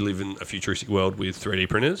obviously we live in a futuristic world with 3D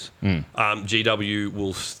printers. GW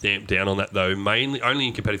will stamp down on that, though, mainly only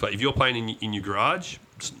in competitive play. If you're playing in your garage,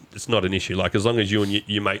 it's not an issue. Like, as long as you and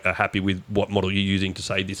your mate are happy with what model you're using to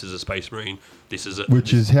say this is a Space Marine, this is a...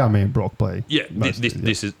 Which is how me and Brock play. Yeah, this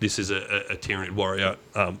is a Tyranid warrior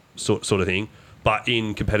sort of thing. But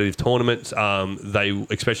in competitive tournaments, they,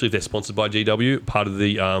 especially if they're sponsored by GW,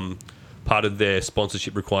 part of their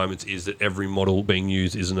sponsorship requirements is that every model being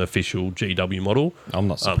used is an official GW model. I'm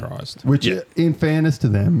not surprised. Which, in fairness to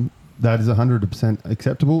them, that is 100%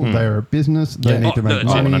 acceptable. They are a business. They need to make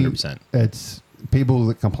money. 100%. It's people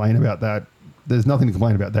that complain about that. There's nothing to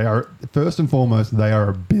complain about. They are, first and foremost, they are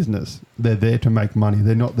a business. They're there to make money.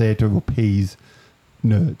 They're not there to appease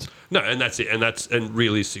nerds. No, and that's it. And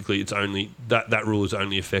realistically, it's only that rule is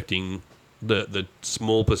only affecting the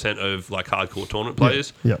small percent of like hardcore tournament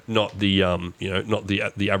players, not the not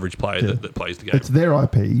the average player that plays the game. It's their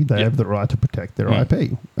IP. They have the right to protect their IP.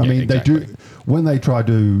 I mean, exactly. They do when they try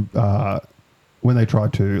to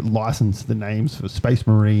license the names for Space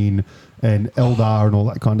Marine and Eldar and all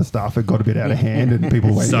that kind of stuff. It got a bit out of hand, and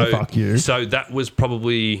people went, "Fuck you." So that was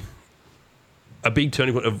probably a big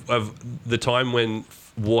turning point of the time when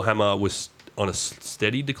Warhammer was on a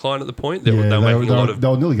steady decline at the point. They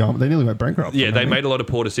nearly went bankrupt. Yeah, they made a lot of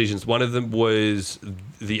poor decisions. One of them was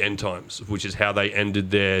the End Times, which is how they ended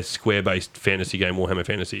their square-based fantasy game, Warhammer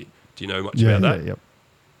Fantasy. Do you know much about that? Yep.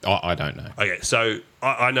 I don't know. Okay, so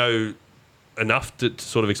I know enough to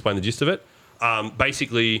sort of explain the gist of it.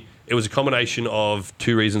 Basically, it was a combination of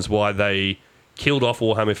two reasons why they killed off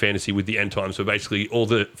Warhammer Fantasy with the End Times. So basically, all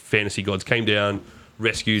the fantasy gods came down,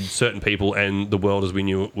 rescued certain people, and the world as we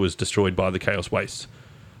knew it was destroyed by the Chaos Wastes.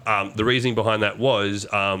 The reasoning behind that was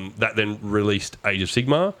that then released Age of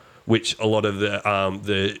Sigmar, which a lot of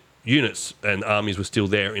the units and armies were still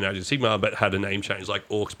there in Age of Sigmar, but had a name change. Like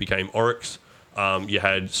Orcs became Oryx. You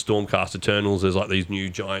had Stormcast Eternals. There's like these new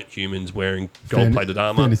giant humans wearing gold-plated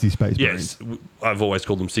armor. Fantasy Space Marines. Yes, I've always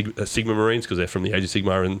called them Sigma Marines because they're from the Age of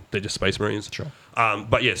Sigmar and they're just Space Marines. Sure.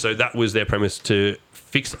 But yeah, so that was their premise, to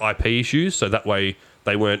fix IP issues. So that way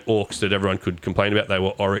they weren't Orcs that everyone could complain about. They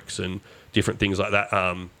were Oryx and different things like that.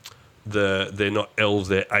 They're not elves,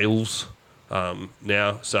 they're elves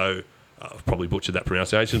now. So I've probably butchered that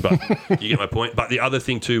pronunciation, but you get my point. But the other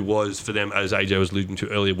thing too was for them, as AJ was alluding to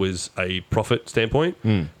earlier, was a profit standpoint,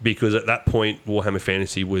 because at that point Warhammer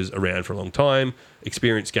Fantasy was around for a long time.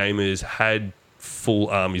 Experienced gamers had full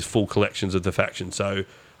armies, full collections of the faction. So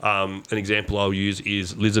an example I'll use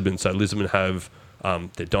is Lizardmen. So Lizardmen have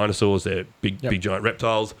their dinosaurs, they're big giant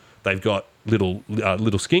reptiles. They've got little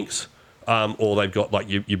skinks, or they've got like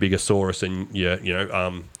your bigger Saurus and your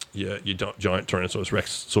giant Tyrannosaurus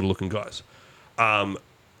Rex sort of looking guys.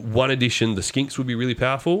 One edition, the skinks would be really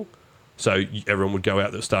powerful, so everyone would go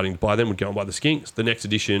out that was starting to buy them would go and buy the skinks. The next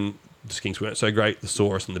edition, the skinks weren't so great. The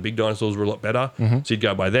Saurus and the big dinosaurs were a lot better, so you'd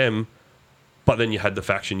go buy them. But then you had the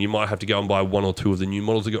faction. You might have to go and buy one or two of the new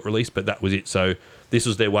models that got released, but that was it. So this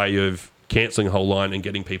was their way of cancelling a whole line and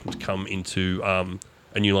getting people to come into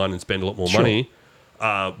a new line and spend a lot more money.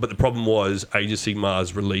 But the problem was Age of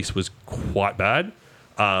Sigmar's release was quite bad.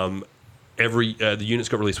 The units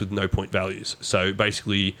got released with no point values. So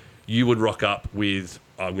basically, you would rock up with,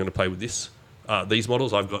 I'm going to play with these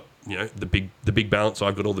models. I've got the big balance. So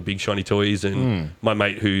I've got all the big shiny toys, and my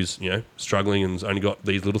mate who's struggling and's only got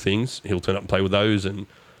these little things, he'll turn up and play with those, and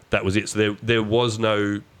that was it. So there was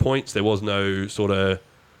no points. There was no sort of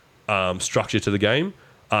structure to the game.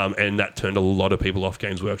 And that turned a lot of people off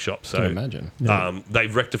Games Workshop. So I can imagine.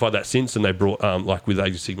 They've rectified that since, and they brought like with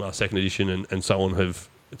Age of Sigmar 2nd edition and so on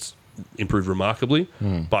it's improved remarkably.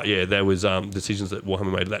 But yeah, there was decisions that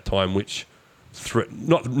Warhammer made at that time which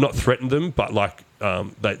not threatened them, but like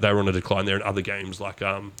they were on a decline there. And other games like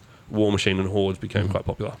War Machine and Hordes became quite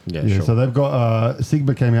popular. Yeah, Yeah, sure. so they've got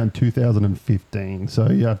Sigma came out in 2015. So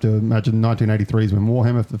you have to imagine 1983 is when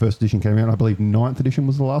Warhammer, the first edition, came out. I believe 9th edition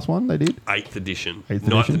was the last one they did. 8th edition.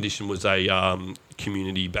 8th edition was a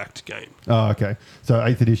community-backed game. Oh, okay. So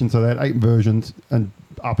 8th edition. So they had 8 versions and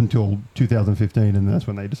up until 2015, and that's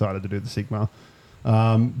when they decided to do the Sigma.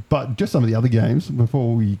 But just some of the other games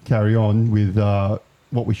before we carry on with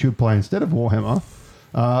what we should play instead of Warhammer.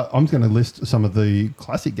 I'm just going to list some of the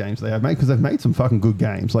classic games they have made because they've made some fucking good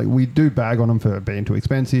games. Like, we do bag on them for being too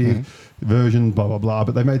expensive, version, blah, blah, blah.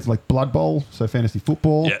 But they made like Blood Bowl, so fantasy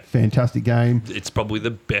football, fantastic game. It's probably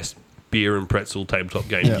the best beer and pretzel tabletop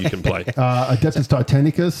game you can play. Adeptus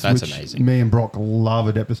Titanicus, That's which amazing. me and Brock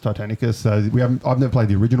love Adeptus Titanicus. So I've never played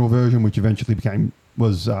the original version, which eventually had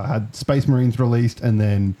Space Marines released and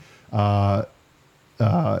then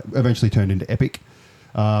eventually turned into Epic.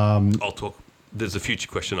 I'll talk. There's a future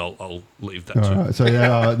question. I'll leave that to. Right. So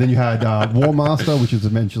then you had War Master, which is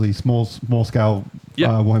eventually small scale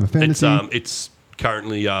Warhammer Fantasy. It's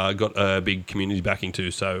currently got a big community backing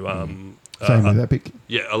too. So same with Epic.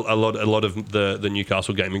 Yeah, a lot of the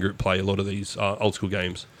Newcastle gaming group play a lot of these old school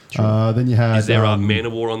games. Then you had. Is there Man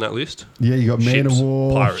of War on that list? Yeah, you got Man of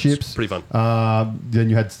War, Pirates, ships. pretty fun. Then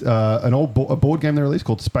you had a board game they released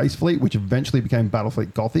called Space Fleet, which eventually became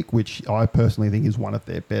Battlefleet Gothic, which I personally think is one of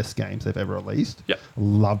their best games they've ever released. Yeah,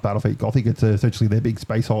 love Battlefleet Gothic. It's essentially their big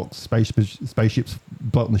space hulks, spaceships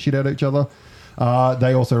blowing the shit out of each other.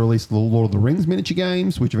 They also released the Lord of the Rings miniature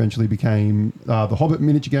games, which eventually became the Hobbit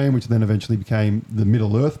miniature game, which then eventually became the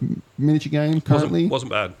Middle Earth miniature game. Currently,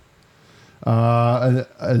 wasn't bad.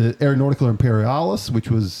 Aeronautica Imperialis, which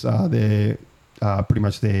was their pretty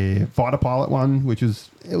much their fighter pilot one, which was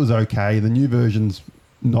okay. The new version's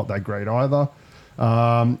not that great either.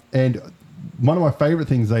 And one of my favorite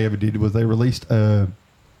things they ever did was they released a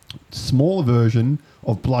smaller version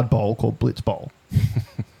of Blood Bowl called Blitz Bowl.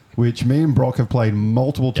 Which me and Brock have played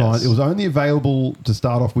multiple times. Yes. It was only available to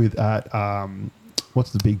start off with at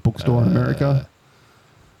what's the big bookstore in America?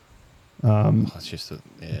 It's just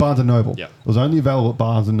Barnes and Noble. Yep. It was only available at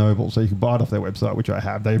Barnes and Noble, so you can buy it off their website, which I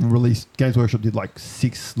have. They released Games Workshop did like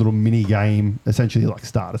 6 little mini game, essentially like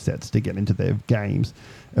starter sets to get into their games.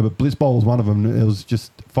 But Blitz Bowl was one of them. It was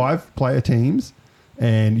just 5 player teams,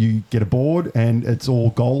 and you get a board, and it's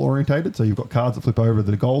all goal orientated. So you've got cards that flip over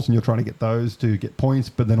the goals, and you're trying to get those to get points,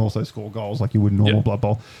 but then also score goals like you would in normal Blood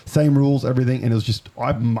Bowl. Same rules, everything, and it was just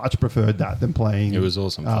I much preferred that than playing. It was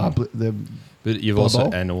awesome fun. But you've Blood also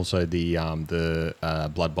Bowl? and also the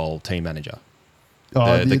Blood Bowl Team Manager,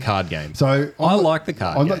 the card game. So I like the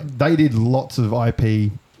card game. They did lots of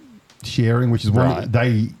IP sharing, which is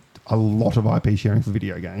a lot of IP sharing for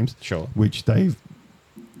video games. Sure. Which they've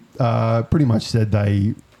pretty much said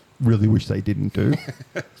they really wish they didn't do.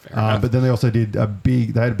 But then they also did they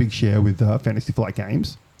had a big share with Fantasy Flight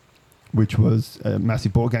Games, which was a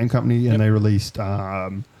massive board game company, and they released 2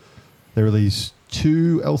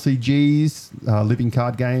 LCGs, living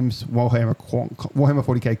card games, Warhammer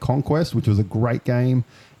 40k Conquest, which was a great game,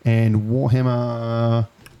 and Warhammer,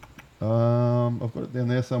 I've got it down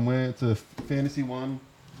there somewhere, it's a fantasy one.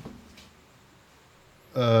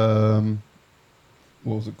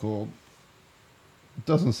 What was it called? It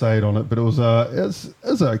doesn't say it on it, but it was an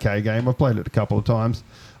okay game. I've played it a couple of times.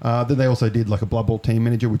 Then they also did like a Blood Bowl Team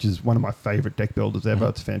Manager, which is one of my favorite deck builders ever.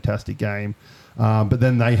 It's a fantastic game. But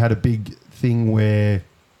then they had a big thing where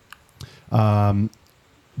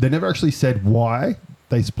they never actually said why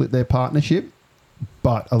they split their partnership,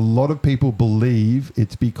 but a lot of people believe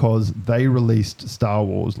it's because they released Star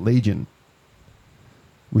Wars Legion,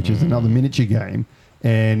 which is another miniature game,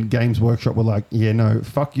 and Games Workshop were like, yeah, no,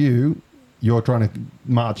 fuck you. You're trying to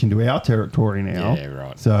march into our territory now. Yeah,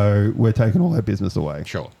 right. So we're taking all their business away.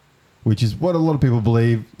 Sure. Which is what a lot of people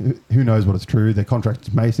believe. Who knows what is true? Their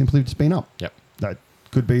contracts may simply just been up. Yep. That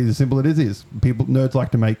could be as simple as it is. Nerds like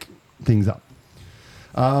to make things up.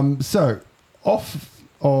 So, off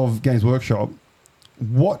of Games Workshop,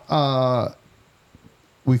 what are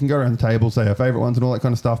we can go around the table, say our favourite ones and all that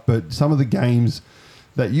kind of stuff, but some of the games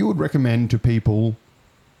that you would recommend to people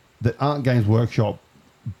that aren't Games Workshop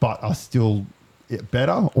but are still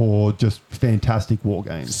better or just fantastic war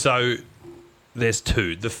games? So there's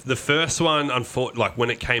two. The first one, like when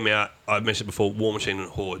it came out, I mentioned before, War Machine and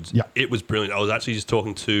Hordes. Yeah. It was brilliant. I was actually just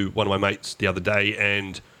talking to one of my mates the other day,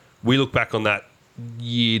 and we look back on that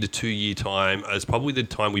year to 2 year time as probably the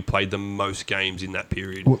time we played the most games in that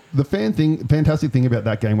period. Well, the fantastic thing about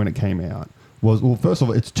that game when it came out was, well, first of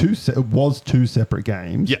all, it was two separate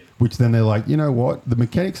games. Yeah. Which then they're like, you know what? The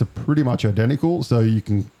mechanics are pretty much identical, so you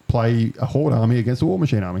can play a Horde army against a War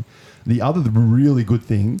Machine army. The really good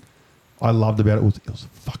thing I loved about it was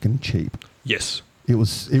fucking cheap. Yes. It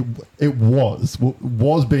was being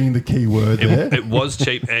the key word there. It was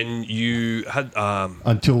cheap, and you had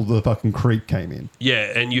until the fucking creep came in.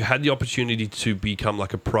 Yeah, and you had the opportunity to become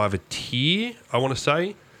like a privateer, I want to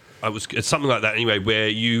say. It's something like that anyway, where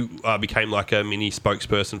you became like a mini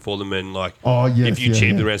spokesperson for them, and like if you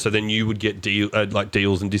cheated around, so then you would get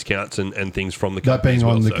deals and discounts and things from the company. That being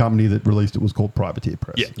on the company that released it was called Privateer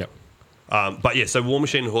Press. Yeah. Yep. But yeah, so War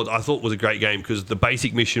Machine and Horde I thought was a great game because the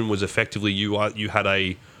basic mission was effectively you had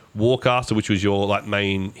a Warcaster, which was your like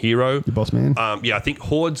main hero, your boss man. I think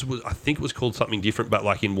Hordes it was called something different, but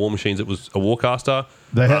like in War Machines it was a Warcaster.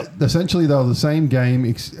 They had essentially they were the same game,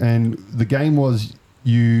 and the game was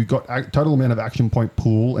you got a total amount of action point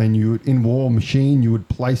pool, and in War Machine you would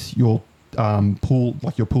place your pool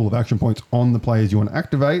of action points on the players you want to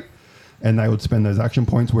activate, and they would spend those action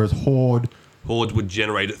points. Whereas Horde would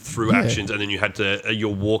generate it through actions, and then you had to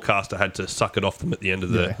your Warcaster had to suck it off them at the end of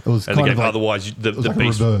the it was kind game. of like, otherwise, the like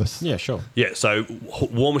beast. A reverse. Yeah, sure. Yeah, so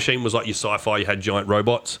War Machine was like your sci-fi. You had giant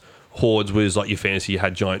robots. Hordes was like your fantasy. You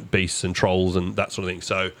had giant beasts and trolls and that sort of thing.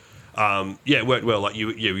 So it worked well. Like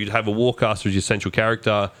you'd have a Warcaster as your central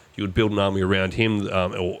character. You would build an army around him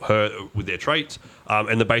or her with their traits.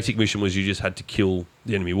 And the basic mission was you just had to kill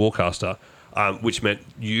the enemy Warcaster. Which meant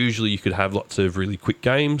usually you could have lots of really quick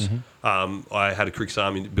games. I had a Crix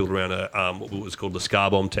army built around what was called the Scar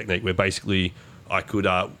Bomb technique, where basically I could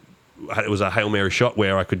it was a Hail Mary shot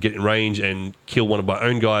where I could get in range and kill one of my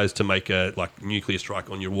own guys to make a like nuclear strike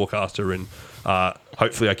on your Warcaster, and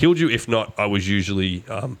hopefully I killed you. If not, I was usually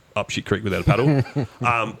up shit creek without a paddle.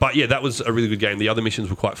 But yeah, that was a really good game. The other missions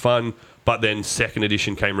were quite fun, but then second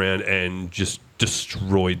edition came around and just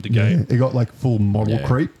destroyed the game. Yeah, it got like full model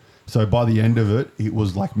creep. So by the end of it, it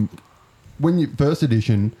was like first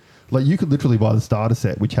edition, like you could literally buy the starter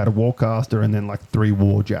set, which had a Warcaster and then like 3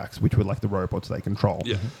 Warjacks, which were like the robots they control.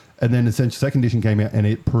 Yeah. And then essentially second edition came out and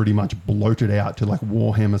it pretty much bloated out to like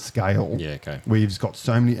Warhammer scale. Yeah, okay. Where you've got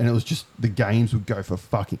so many, and it was just, the games would go for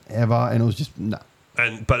fucking ever, and it was just, no.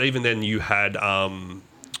 But even then you had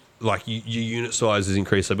like your unit sizes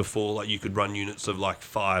increased. So before, like you could run units of like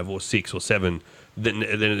 5 or 6 or 7. Then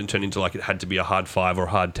it turned into like it had to be a hard 5 or a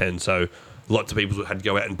hard 10. So lots of people had to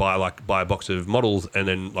go out and buy a box of models and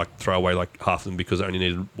then like throw away like half of them because they only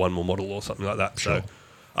needed one more model or something like that. Sure.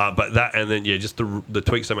 So, but that, and then just the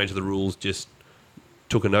tweaks they made to the rules just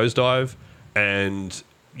took a nosedive. And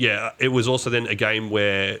yeah, it was also then a game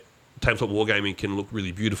where tabletop wargaming can look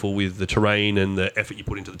really beautiful with the terrain and the effort you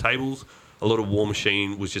put into the tables. A lot of War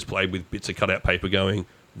Machine was just played with bits of cutout paper going,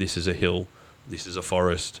 this is a hill, this is a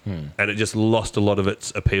forest, and it just lost a lot of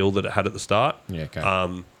its appeal that it had at the start. Yeah,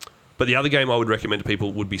 okay. But the other game I would recommend to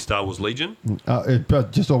people would be Star Wars Legion.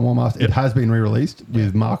 But just on one master, it has been re-released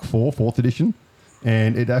with Mark IV, 4th edition,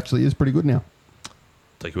 and it actually is pretty good now.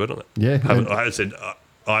 Take your word on it. Yeah. I had said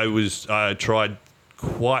I tried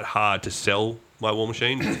quite hard to sell my War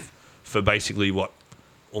Machine for basically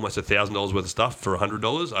almost $1,000 worth of stuff for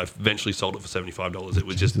 $100. I eventually sold it for $75. It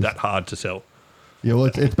was just that hard to sell. Yeah, well,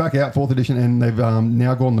 it's back out 4th edition, and they've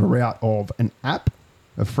now gone the route of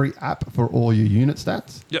a free app for all your unit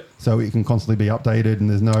stats. Yep. So it can constantly be updated, and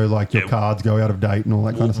there's no like your cards go out of date and all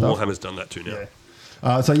that kind of stuff. Warhammer's done that too now.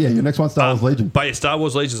 Yeah. Your next one, Star Wars Legion. But yeah, Star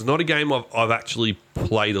Wars Legion is not a game I've actually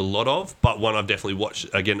played a lot of, but one I've definitely watched.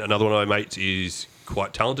 Again, another one of my mates is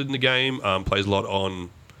quite talented in the game, plays a lot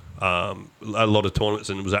on a lot of tournaments,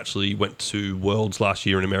 and went to Worlds last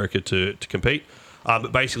year in America to compete.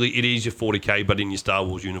 But basically, it is your 40k, but in your Star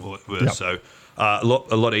Wars universe. Yep. So a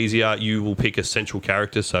lot easier. You will pick a central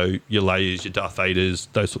character, so your Leias, your Darth Vaders,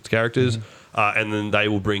 those sorts of characters, and then they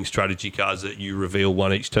will bring strategy cards that you reveal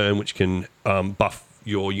one each turn, which can buff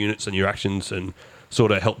your units and your actions and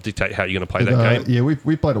sort of help dictate how you're going to play that game. Yeah,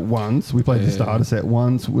 we played it once. We played the starter set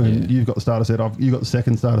once. When you've got the starter set, you got the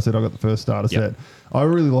second starter set. I got the first starter set. I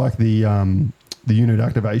really like the unit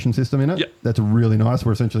activation system in it. Yep. That's really nice,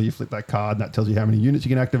 where essentially you flip that card and that tells you how many units you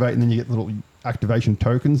can activate, and then you get the little activation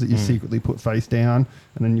tokens that you secretly put face down,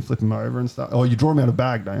 and then you flip them over and stuff. Oh, you draw them out of a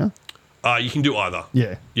bag, don't you? You can do either.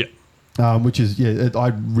 Yeah. Yeah. Which is, I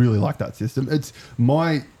really like that system. It's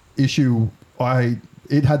my issue.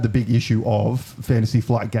 It had the big issue of Fantasy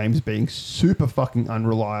Flight Games being super fucking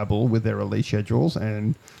unreliable with their release schedules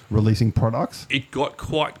and releasing products. It got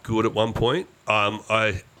quite good at one point.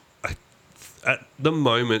 At the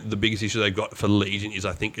moment, the biggest issue they've got for Legion is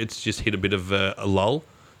I think it's just hit a bit of a lull.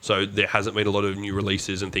 So there hasn't been a lot of new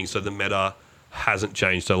releases and things. So the meta hasn't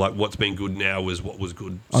changed. So like what's been good now was what was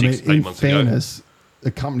good 8 months ago. In fairness,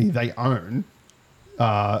 the company they own,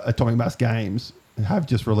 Atomic Mass Games, have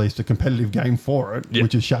just released a competitive game for it,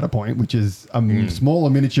 which is Shatterpoint, which is a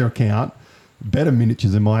smaller miniature account, better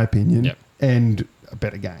miniatures in my opinion, and a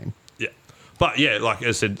better game. Yeah. But yeah, like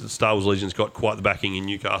I said, Star Wars Legion's got quite the backing in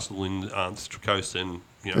Newcastle, in the coast, and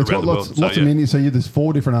it's around got lots of miniatures. So there's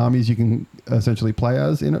 4 different armies you can essentially play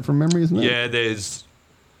as in it from memory, isn't it? Yeah, there's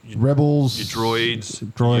Rebels, your droids,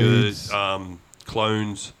 your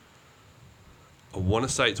clones. I want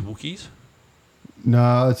to say it's Wookiees.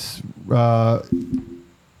 No, it's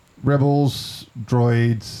Rebels,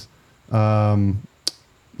 droids,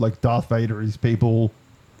 like Darth Vader is people,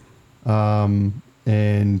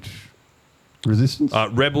 and Resistance.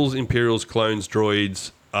 Rebels, Imperials, clones,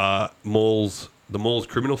 droids, Mauls, the Mauls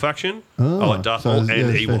criminal faction, like Darth Maul, and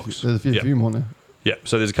Ewoks. There's a few more now. Yeah,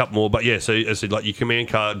 so there's a couple more, but yeah, so as I said, like your command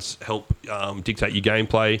cards help dictate your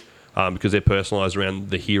gameplay because they're personalised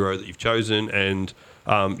around the hero that you've chosen, and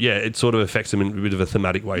it sort of affects them in a bit of a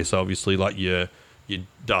thematic way. So obviously, like your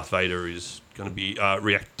Darth Vader is going to be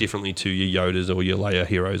react differently to your Yodas or your Leia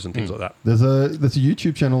heroes and things like that. There's a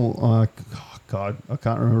YouTube channel. God, I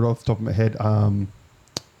can't remember off the top of my head.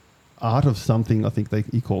 Art of something, I think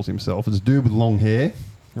he calls himself. It's a dude with long hair.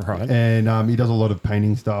 Right. And he does a lot of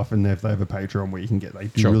painting stuff, and they have a Patreon where you can get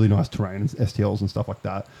really nice terrain and STLs and stuff like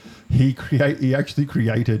that. He actually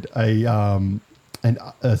created a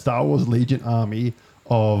Star Wars Legion army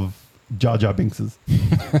of Jar Jar Binkses.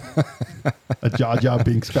 A Jar Jar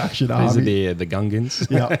Binks faction army. These are the Gungans.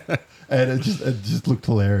 Yeah. And it just looked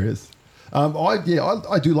hilarious. I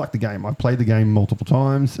do like the game. I've played the game multiple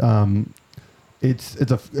times. It's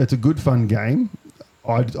a good fun game.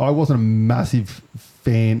 I wasn't a massive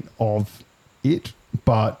fan of it,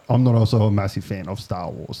 but I'm not also a massive fan of Star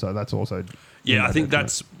Wars, so that's also... Yeah, I think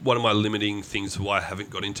that's one of my limiting things why I haven't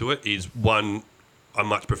got into it is, one, I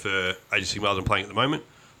much prefer Age of Sigmar than I'm playing at the moment,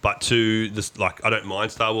 but two, I don't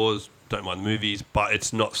mind Star Wars, don't mind the movies, but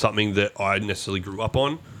it's not something that I necessarily grew up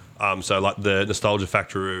on. So like the nostalgia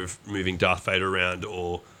factor of moving Darth Vader around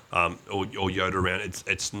or Yoda around,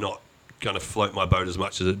 it's not going to float my boat as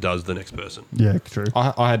much as it does the next person. Yeah, true.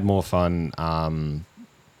 I had more fun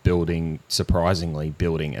surprisingly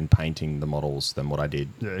building and painting the models than what I did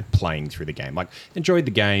playing through the game. Like, enjoyed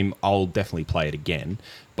the game. I'll definitely play it again,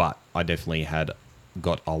 but I definitely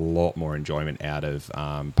got a lot more enjoyment out of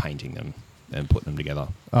painting them and putting them together.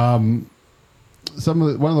 One of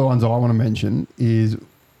the ones I want to mention is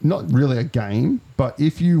not really a game, but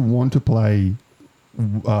if you want to play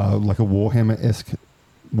like a Warhammer-esque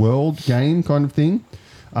world game kind of thing,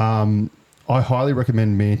 I highly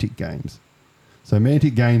recommend Mantic Games. So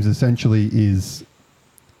Mantic Games essentially is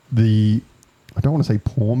I don't want to say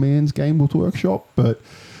poor man's Gamebot Workshop, but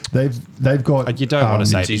they've got... You don't want to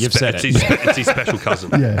say it, you've said it. It's his special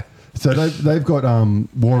cousin. Yeah. So they've got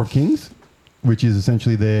War of Kings, which is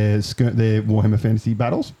essentially their Warhammer Fantasy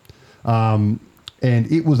Battles. And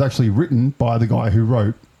it was actually written by the guy who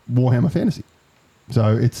wrote Warhammer Fantasy.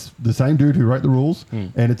 So it's the same dude who wrote the rules,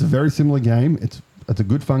 and it's a very similar game. It's a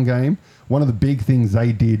good fun game. One of the big things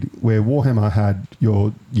they did where Warhammer had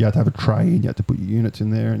you had to have a tray and you had to put your units in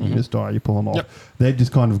there and units die, you pull them off. Yep. They've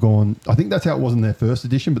just kind of gone, I think that's how it was in their first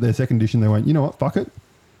edition, but their second edition they went, you know what, fuck it.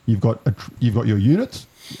 You've got your units.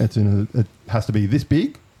 It has to be this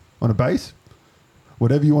big on a base.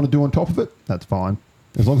 Whatever you want to do on top of it, that's fine.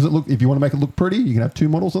 As long as if you want to make it look pretty, you can have 2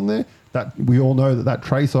 models on there. That we all know that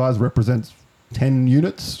tray size represents 10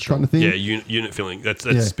 units kind of thing. Yeah, unit filling.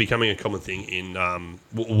 That's becoming a common thing in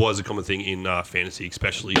was a common thing in fantasy,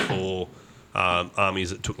 especially for armies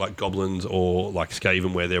that took like goblins or like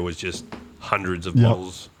Skaven, where there was just hundreds of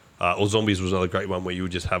models. Or zombies was another great one where you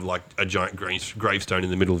would just have like a giant gravestone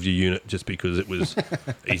in the middle of your unit just because it was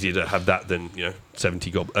easier to have that than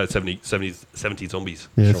 70 zombies.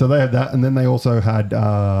 Yeah, so they had that, and then they also had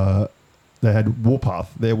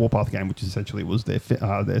Warpath, their Warpath game, which essentially was their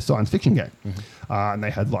science fiction game. And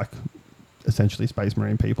they had like essentially Space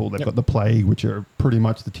Marine people. They've got the Plague, which are pretty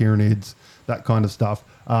much the Tyranids, that kind of stuff.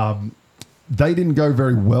 They didn't go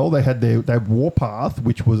very well. They had their Warpath,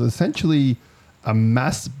 which was essentially a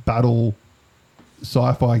mass battle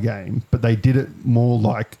sci-fi game, but they did it more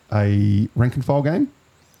like a rank and file game.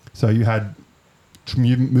 So you had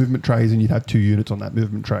movement trays, and you'd have 2 units on that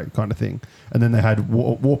movement tray kind of thing. And then they had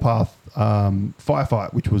Warpath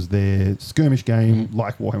Firefight, which was their skirmish game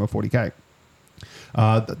like Warhammer 40k.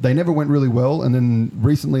 They never went really well, and then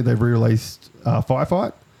recently they've re-released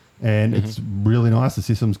Firefight, and it's really nice. The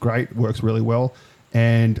system's great, works really well,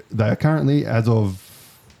 and they are currently, as of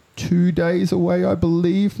 2 days away, I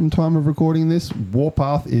believe, from time of recording this,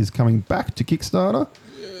 Warpath is coming back to Kickstarter,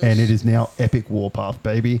 and it is now Epic Warpath,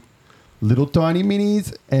 baby. Little tiny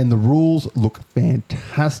minis, and the rules look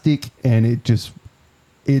fantastic, and it's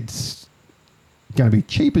going to be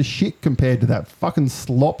cheap as shit compared to that fucking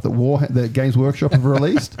slop that Games Workshop have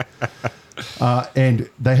released. And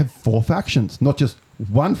they have 4 factions, not just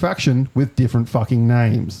one faction with different fucking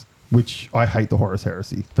names, which I hate the Horus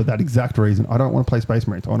Heresy for that exact reason. I don't want to play Space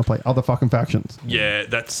Marines. I want to play other fucking factions. Yeah,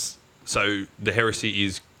 so the Heresy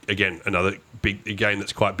is, again, another big game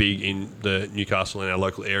that's quite big in the Newcastle and our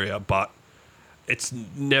local area, but it's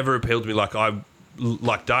never appealed to me.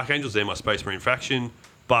 Like Dark Angels, they're my Space Marine faction,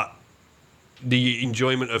 but the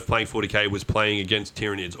enjoyment of playing 40k was playing against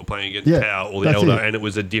Tyranids or playing against Tau or the Elder, and it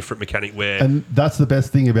was a different mechanic where... And that's the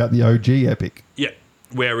best thing about the OG Epic. Yeah.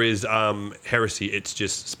 Whereas Heresy, it's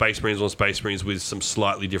just Space Marines on Space Marines with some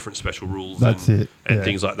slightly different special rules and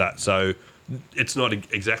things like that. So it's not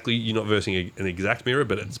exactly, you're not versing an exact mirror,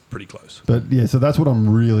 but it's pretty close. But yeah, so that's what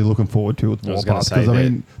I'm really looking forward to with Warpath. Because I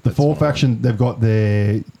mean, the 4 faction, they've got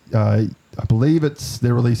their, I believe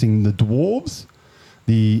they're releasing the Dwarves,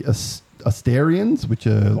 the Asterians, which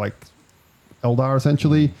are like Eldar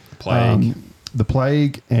essentially. Plague. The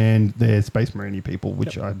Plague, and their Space Marine people,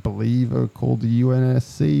 which I believe are called the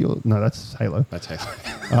UNSC. No, that's Halo. That's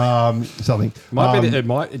Halo. Something. It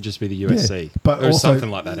might just be the USC. Yeah, but or also, something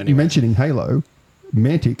like that anyway. Mentioning Halo,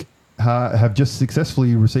 Mantic have just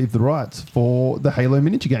successfully received the rights for the Halo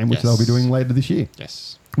miniature game, which they'll be doing later this year.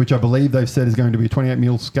 Yes. Which I believe they've said is going to be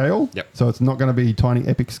 28mm scale. Yep. So it's not going to be tiny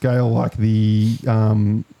epic scale like the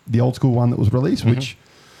old school one that was released, which...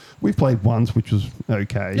 We've played once, which was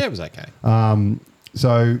okay. Yeah, it was okay.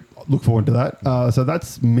 So look forward to that. So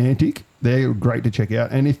that's Mantic. They're great to check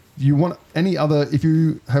out. And if you want if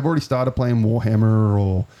you have already started playing Warhammer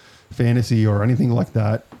or Fantasy or anything like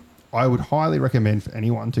that, I would highly recommend for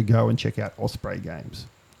anyone to go and check out Osprey Games.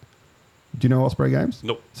 Do you know Osprey Games?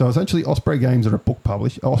 Nope. So essentially, Osprey Games are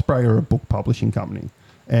Osprey are a book publishing company,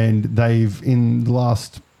 and they've in the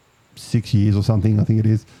last 6 years or something, I think it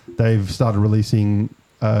is, they've started releasing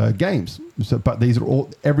games. But these are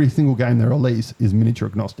every single game they release is miniature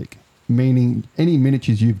agnostic, meaning any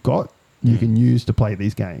miniatures you've got, you can use to play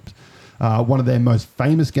these games. One of their most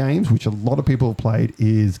famous games, which a lot of people have played,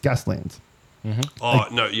 is Gaslands. Mm-hmm. Oh,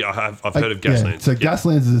 no, yeah, I've heard of Gaslands. Yeah. So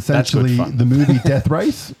Gaslands is essentially the movie Death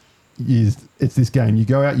Race. It's this game. You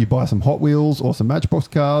go out, you buy some Hot Wheels or some Matchbox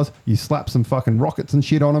cars, you slap some fucking rockets and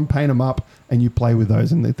shit on them, paint them up, and you play with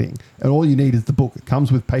those in the thing. And all you need is the book. It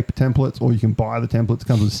comes with paper templates, or you can buy the templates. It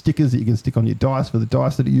comes with stickers that you can stick on your dice for the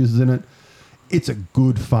dice that it uses in it. It's a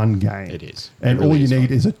good, fun game. It is. And all you need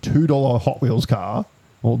is a $2 Hot Wheels car.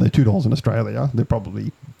 Well, they're $2 in Australia. They're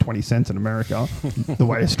probably 20 cents in America, the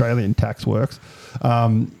way Australian tax works.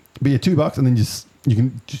 But yeah, $2, and then you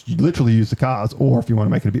can literally use the cars, or if you want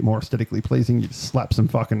to make it a bit more aesthetically pleasing, you just slap some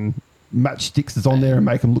fucking matchsticks that's on there and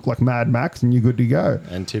make them look like Mad Max, and you're good to go.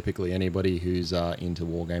 And typically anybody who's into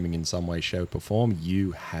wargaming in some way, shape or form,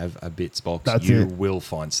 you have a bits box. You will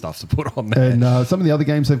find stuff to put on there. And some of the other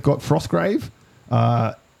games they've got Frostgrave.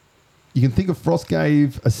 You can think of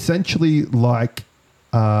Frostgrave essentially like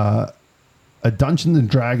a Dungeons and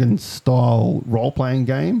Dragons style role-playing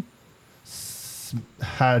game.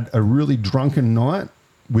 Had a really drunken night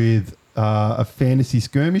with a fantasy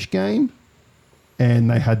skirmish game,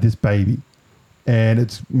 and they had this baby. And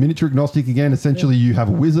it's miniature agnostic again. Essentially, you have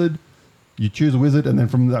a wizard, you choose a wizard, and then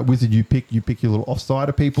from that wizard you pick your little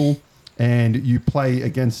offsider people, and you play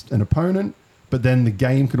against an opponent. But then the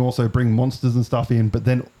game can also bring monsters and stuff in, but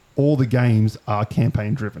then all the games are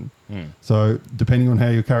campaign driven. So depending on how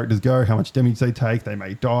your characters go, how much damage they take, they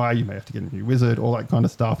may die, you may have to get a new wizard, all that kind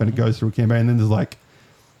of stuff, and it goes through a campaign. And then there's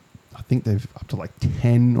I think they've up to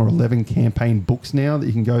 10 or 11 campaign books now that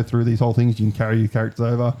you can go through these whole things. You can carry your characters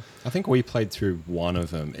over. I think we played through one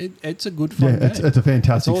of them. It's a good fun game. It's a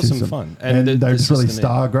fantastic It's awesome system. fun. And they've just released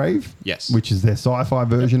Stargrave, which is their sci-fi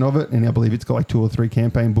version of it. And I believe it's got 2 or 3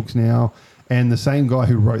 campaign books now. And the same guy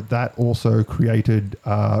who wrote that also created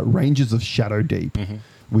Rangers of Shadow Deep,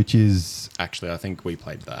 which is... Actually, I think we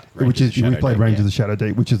played that. We played Rangers of Shadow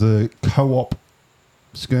Deep, which is a co-op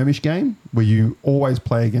skirmish game where you always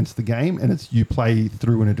play against the game, and you play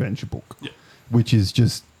through an adventure book. which is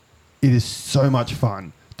just, it is so much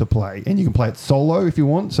fun to play. And you can play it solo if you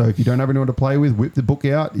want. So if you don't have anyone to play with, whip the book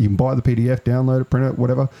out. You can buy the PDF, download it, print it,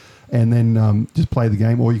 whatever. And then just play the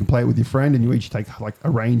game. Or you can play it with your friend and you each take like a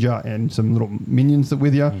ranger and some little minions that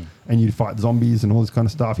with you. And you fight zombies and all this kind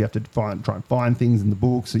of stuff. You have to try and find things in the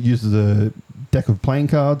books. It uses a deck of playing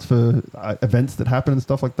cards for events that happen and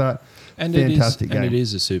stuff like that. And Fantastic game. And it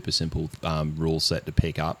is a super simple rule set to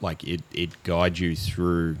pick up. Like it guides you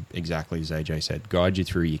through, exactly as AJ said, guides you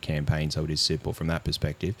through your campaign, so it is simple from that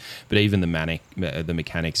perspective. But even the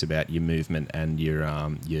mechanics about your movement and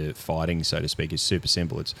your fighting, so to speak, is super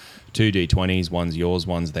simple. It's 2 D20s, one's yours,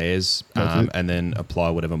 one's theirs, and then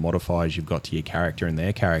apply whatever modifiers you've got to your character and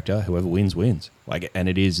their character. Whoever wins, wins. And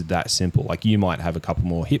it is that simple. Like, you might have a couple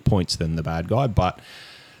more hit points than the bad guy, but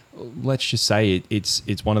let's just say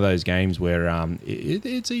it's one of those games where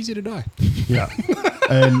it's easy to die. Yeah.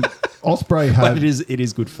 And Osprey but it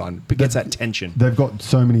is good fun. It gets that tension. They've got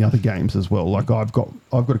so many other games as well. Like I've got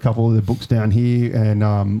a couple of their books down here,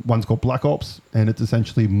 and one's called Black Ops, and it's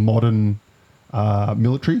essentially modern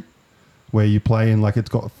military, where you play and like it's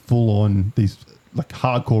got full on these like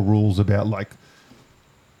hardcore rules about like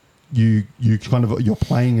you're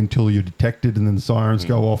playing until you're detected, and then the sirens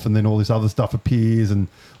go off, and then all this other stuff appears and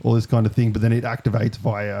all this kind of thing. But then it activates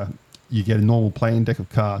via, you get a normal playing deck of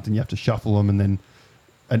cards and you have to shuffle them, and then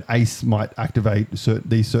an ace might activate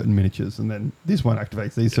these certain miniatures, and then this one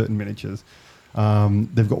activates these certain miniatures.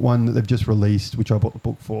 They've got one that they've just released, which I bought the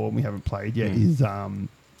book for and we haven't played yet. Is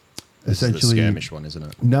essentially the skirmish one, isn't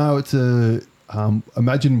it? No, it's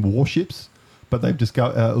imagine warships, but they've just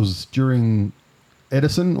got it was during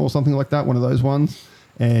Edison or something like that, one of those ones,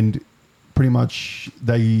 and pretty much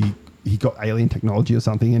he got alien technology or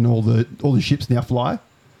something, and all the ships now fly,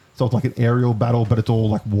 so it's like an aerial battle, but it's all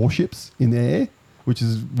like warships in the air, which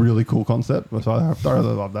is really cool concept. So I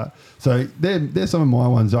really love that. So they're some of my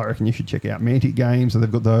ones I reckon you should check out. Mantic Games, so they've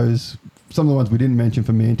got those. Some of the ones we didn't mention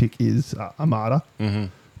for Mantic is Armada,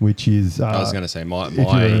 which is I was going to say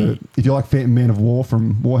if you like Phantom Man of War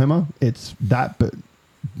from Warhammer, it's that, but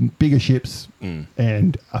bigger ships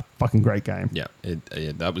and a fucking great game. Yeah,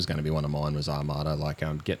 that was going to be one of mine, was Armada. Like,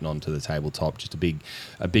 getting onto the tabletop, just a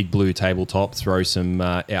big blue tabletop, throw some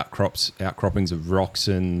outcroppings of rocks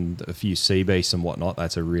and a few sea beasts and whatnot.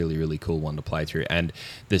 That's a really, really cool one to play through. And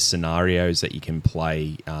the scenarios that you can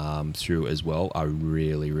play through as well are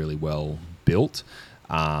really, really well built.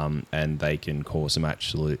 And they can cause some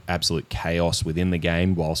absolute chaos within the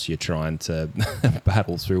game whilst you're trying to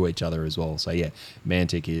battle through each other as well. So yeah,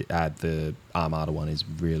 Mantic, the Armada one is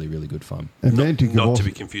really, really good fun. And Mantic not to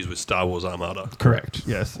be confused with Star Wars Armada. Correct.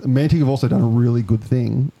 Yes, Mantic have also done a really good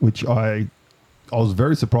thing, which I was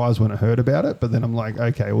very surprised when I heard about it. But then I'm like,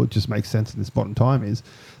 okay, well, it just makes sense in this modern time. Is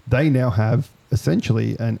they now have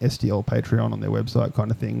essentially an STL Patreon on their website kind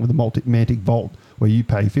of thing with a Mantic Vault, where you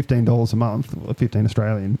pay $15 a month, or 15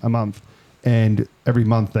 Australian a month, and every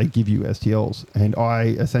month they give you STLs. And I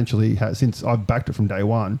essentially since I've backed it from day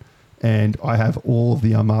one, and I have all of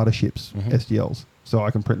the Armada ships STLs, so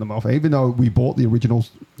I can print them off. Even though we bought the original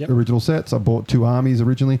sets, I bought 2 armies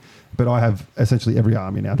originally, but I have essentially every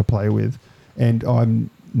army now to play with, and I'm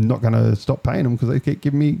not going to stop paying them because they keep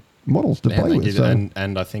giving me models to play with.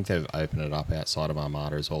 And I think they've opened it up outside of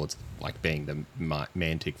Armada as well. It's like being the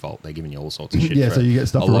Mantic Vault. They're giving you all sorts of shit. Yeah, so you get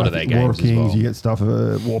stuff a lot of their games War of Kings, as well. You get stuff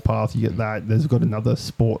Warpath, you get that. There's got another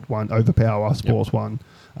sport one, Overpower Sports one.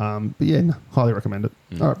 But yeah, highly recommend it.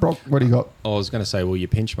 All right, Brock, what do you got? I was going to say, well, you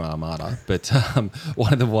pinched my Armada, but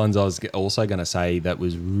one of the ones I was also going to say that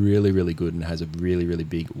was really, really good and has a really, really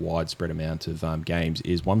big, widespread amount of games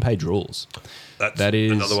is one-page rules. That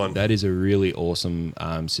is another one. That is a really awesome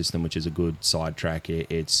system, which is a good sidetrack.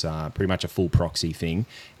 It's pretty much a full proxy thing,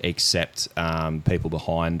 except people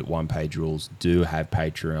behind one-page rules do have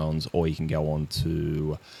Patreons, or you can go on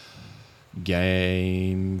to not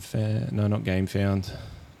GameFound.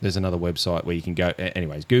 There's another website where you can go.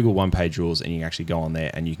 Anyways, Google One Page Rules, and you can actually go on there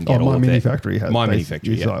and you can get all My of Mini their Factory has My Mini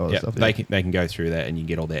Factory. stuff, They can go through that, and you can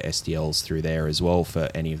get all their STLs through there as well for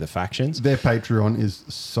any of the factions. Their Patreon is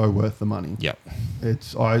so worth the money. Yep.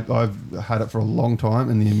 I've had it for a long time,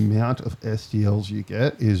 and the amount of STLs you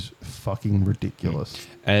get is fucking ridiculous.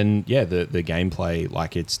 And yeah, the gameplay,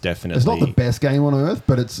 like, it's definitely, it's not the best game on earth,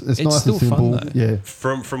 but it's nice still and simple. Fun, yeah.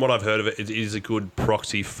 From what I've heard of it, it is a good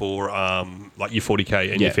proxy for like your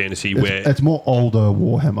 40k and your fantasy, where it's more older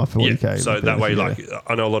Warhammer 40k. Yeah, so that way, like,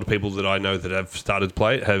 I know a lot of people that I know that have started to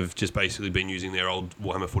play it have just basically been using their old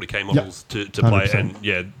Warhammer 40k models to play it, and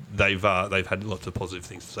yeah, they've had lots of positive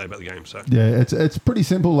things to say about the game. So yeah, it's pretty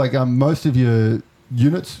simple. Like most of your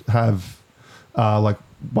units have like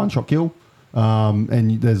one shot kill.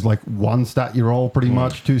 And there's like one stat you roll, pretty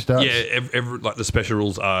much 2 stats. Yeah, every like the special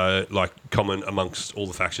rules are like common amongst all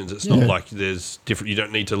the factions. It's not like there's different. You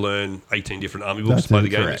don't need to learn 18 different army books to play the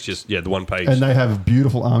game. Correct. It's just the one page. And they have a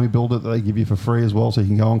beautiful army builder that they give you for free as well, so you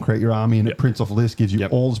can go and create your army, and it prints off a list, gives you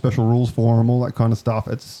all the special rules for them, all that kind of stuff.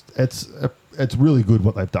 It's really good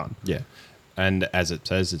what they've done. Yeah. And as it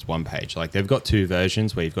says, it's one page. Like they've got 2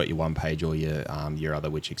 versions where you've got your one page or your other,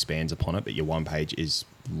 which expands upon it. But your one page is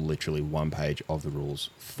literally one page of the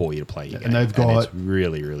rules for you to play your game. And they've got it's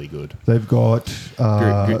really, really good. They've got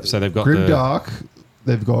so they've got Grimdark.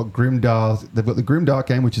 They've got Grimdark. They've got the Grimdark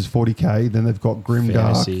game, which is 40k. Then they've got Grimdark,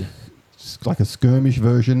 Fantasy. like a skirmish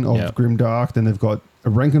version of Grimdark. Then they've got a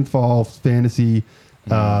rank and file fantasy,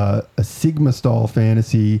 a Sigma style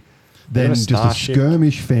fantasy. Then just a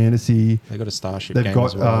skirmish fantasy. They've got a starship They've game got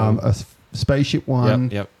as well. a spaceship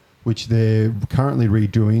one, which they're currently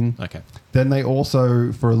redoing. Okay. Then they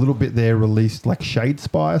also, for a little bit there, released like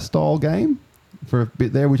Shadespire style game for a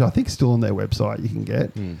bit there, which I think is still on their website you can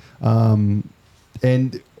get.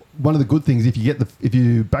 And one of the good things, if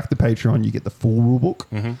you back the Patreon, you get the full rule book.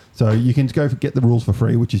 So you can go get the rules for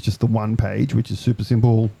free, which is just the one page, which is super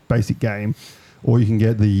simple, basic game. Or you can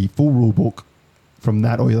get the full rule book from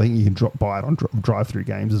that, or I think you can buy it on drive-through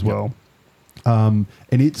games as well. And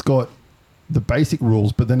it's got the basic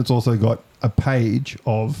rules, but then it's also got a page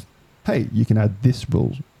of, hey, you can add this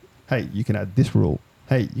rule. Hey, you can add this rule.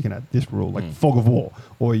 Hey, you can add this rule, like Fog of War.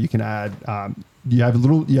 Or you can add, you have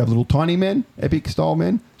little tiny men, epic style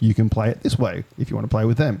men. You can play it this way if you want to play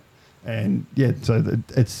with them. And so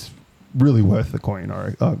it's really worth the coin.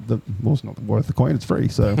 It's not worth the coin, it's free.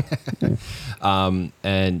 So,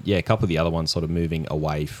 and a couple of the other ones sort of moving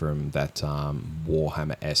away from that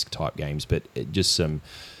Warhammer-esque type games, but just some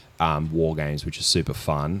war games which are super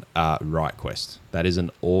fun. Right Quest. That is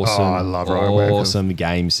an awesome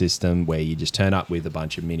game system where you just turn up with a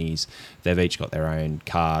bunch of minis. They've each got their own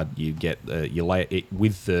card. You get you lay it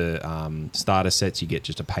with the starter sets. You get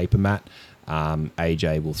just a paper mat.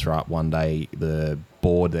 AJ will throw up one day the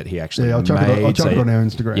board that he actually made. I'll chuck it on our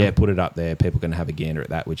Instagram. Yeah, put it up there. People can have a gander at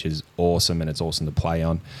that, which is awesome, and it's awesome to play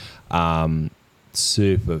on.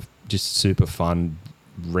 Super fun.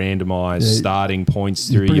 Randomized starting points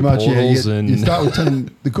through your portals. You start with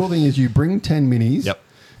 10. The cool thing is you bring 10 minis. Yep.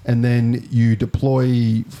 And then you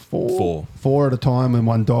deploy four at a time, and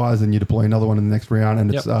one dies, and you deploy another one in the next round.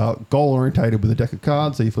 And it's goal orientated with a deck of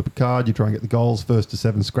cards. So you flip a card, you try and get the goals. First to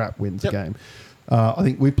 7 scrap wins the game. I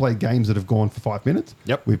think we've played games that have gone for 5 minutes.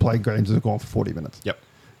 Yep. We've played games that have gone for 40 minutes. Yep.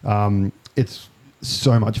 It's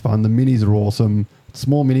so much fun. The minis are awesome.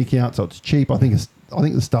 Small mini count, so it's cheap. I think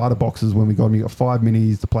the starter boxes when we got them, you got 5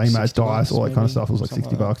 minis, the playmat dice, all that kind of stuff. It was like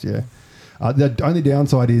 $60. Yeah. The only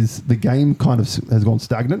downside is the game kind of has gone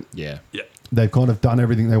stagnant. Yeah. They've kind of done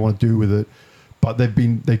everything they want to do with it, but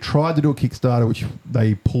they tried to do a Kickstarter, which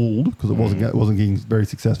they pulled because it wasn't getting very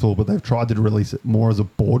successful. But they've tried to release it more as a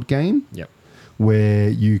board game. Yep. Where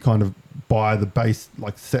you kind of buy the base,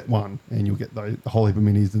 like set 1, and you'll get the whole heap of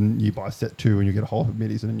minis, and you buy set 2, and you get a whole heap of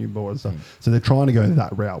minis and a new board and stuff. So they're trying to go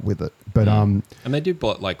that route with it. But and they did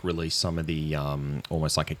release some of the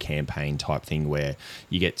almost like a campaign type thing where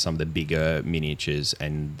you get some of the bigger miniatures,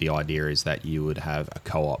 and the idea is that you would have a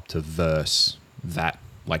co-op to verse that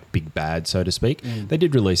like big bad, so to speak. They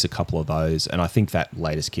did release a couple of those, and I think that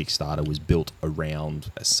latest Kickstarter was built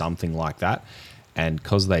around something like that. And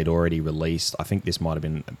because they'd already released, I think this might have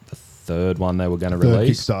been the third one they were going to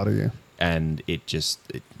release. Kickstarter, yeah. And it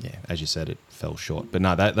as you said, it fell short. But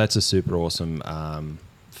no, that's a super awesome,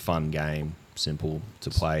 fun game, simple to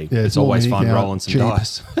play. Yeah, it's always fun rolling some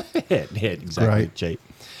dice. yeah, exactly. Great. Cheap.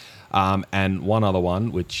 And one other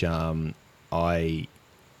one, which I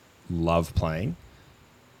love playing,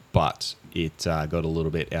 but it got a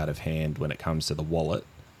little bit out of hand when it comes to the wallet,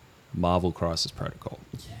 Marvel Crisis Protocol.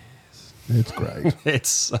 It's great. It's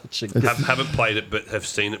such a good... Haven't played it, but have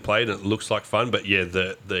seen it played, and it looks like fun. But yeah,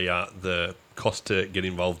 the cost to get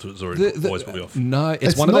involved was always put me off. No,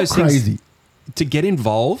 it's one of those crazy things. To get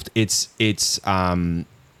involved, it's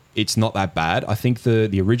not that bad. I think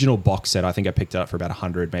the original box set, I think I picked it up for about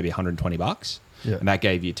 $100, maybe $120. Yeah. And that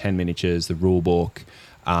gave you 10 miniatures, the rule book,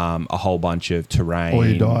 a whole bunch of terrain, all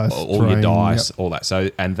your dice, all that. So,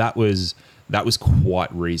 and that was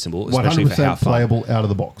quite reasonable, especially for how fun. Playable out of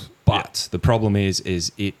the box. But the problem is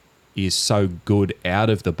it is so good out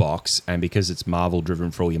of the box, and because it's Marvel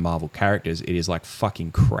driven for all your Marvel characters, it is like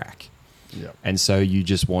fucking crack. Yep. And so you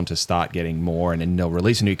just want to start getting more, and then they'll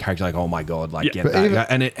release a new character like, oh my god, like get but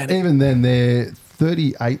that. Even then, they're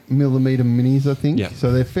 38mm minis, I think. Yep.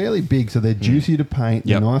 So they're fairly big. So they're juicy to paint.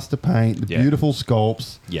 They're nice to paint. They're beautiful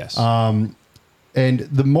sculpts. Yes. And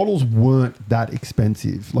the models weren't that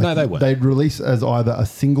expensive. No, they weren't. They'd release as either a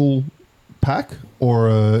single pack or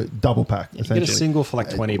a double pack. You get a single for like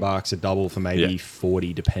 $20, a double for maybe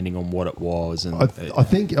 40, depending on what it was. And I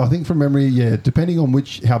think from memory, depending on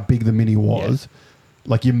how big the mini was,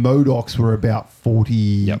 like your Modocs were about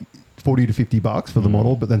 40 to $50 for the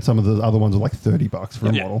model, but then some of the other ones were like $30 for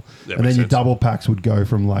a model. And then your double packs would go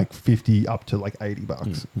from like 50 up to like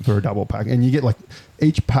 $80 for a double pack. And you get like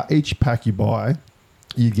each pack you buy,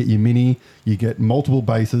 you get your mini, you get multiple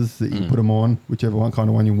bases that you put them on, whichever kind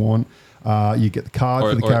of one you want. You get the card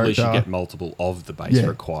for the character. Or at least you get multiple of the base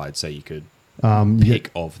required, so you could pick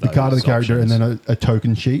of those the card of the character options. and then a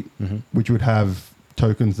token sheet, which would have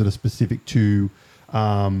tokens that are specific to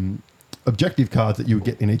objective cards that you would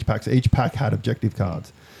get in each pack. So each pack had objective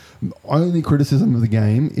cards. Only criticism of the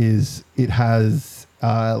game is it has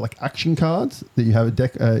like action cards that you have a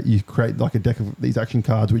deck. You create like a deck of these action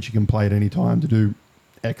cards which you can play at any time to do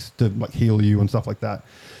X to like heal you and stuff like that.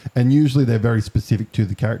 And usually they're very specific to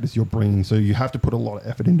the characters you're bringing. So you have to put a lot of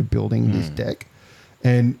effort into building this deck.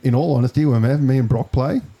 And in all honesty, whenever me and Brock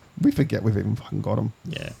play, we forget we've even fucking got them.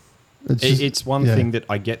 Yeah. It's one thing that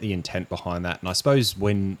I get the intent behind that. And I suppose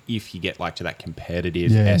if you get like to that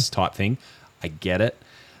competitive S type thing, I get it.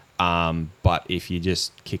 But if you're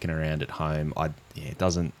just kicking around at home, it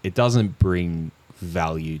doesn't bring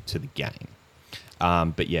value to the game.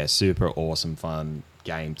 But yeah, super awesome fun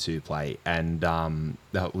game to play. And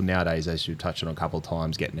nowadays, as you've touched on a couple of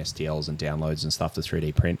times, getting STLs and downloads and stuff to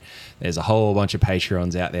 3D print, there's a whole bunch of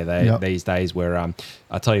Patreons out there these days where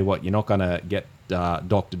I tell you what, you're not going to get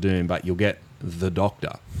Doctor Doom, but you'll get the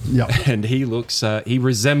Doctor. Yep. And he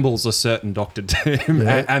resembles a certain Doctor Doom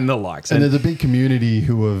and the likes. And there's a big community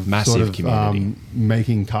who have massive community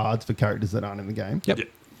making cards for characters that aren't in the game. Yep.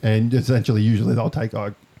 And essentially, usually they'll take,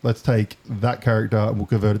 let's take that character and we'll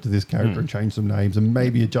convert it to this character and change some names and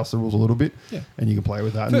maybe adjust the rules a little bit. Yeah. And you can play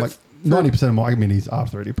with that. And like 90% of my minis are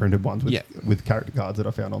 3D printed ones with character cards that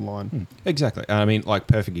I found online. Exactly. I mean, like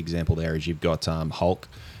perfect example there is you've got Hulk,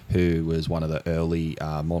 who was one of the early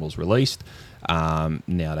models released.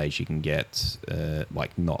 Nowadays you can get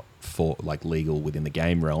like not for like legal within the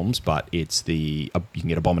game realms, but it's you can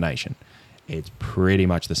get Abomination. It's pretty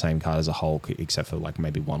much the same card as a Hulk, except for like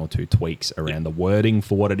maybe one or two tweaks around the wording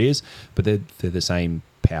for what it is. But they're the same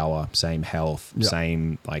power, same health,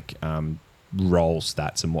 same like roll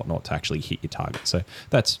stats and whatnot to actually hit your target. So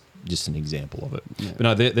that's just an example of it. Yeah. But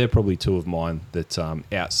no, they're probably two of mine that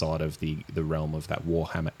outside of the realm of that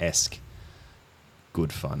Warhammer-esque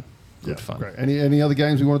good fun. Good fun. Great. Any other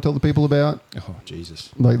games we want to tell the people about? Oh, Jesus.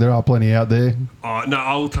 Like there are plenty out there. No,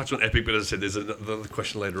 I'll touch on Epic, but as I said, there's another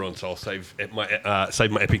question later on, so I'll save my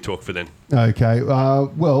Epic talk for then. Okay.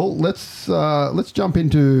 Well, let's jump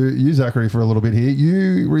into you, Zachary, for a little bit here.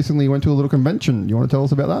 You recently went to a little convention. You want to tell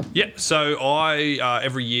us about that? Yeah. So I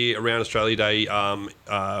every year around Australia Day,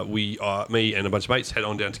 me and a bunch of mates head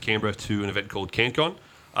on down to Canberra to an event called CanCon.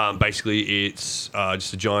 Basically, it's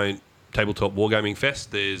just a giant tabletop wargaming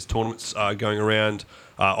fest. There's tournaments going around.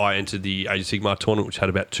 I entered the Age of Sigmar tournament, which had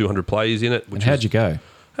about 200 players in it. And how'd you go?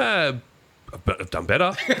 I've done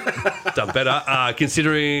better.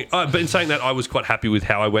 Considering... but in saying that, I was quite happy with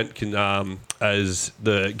how I went, as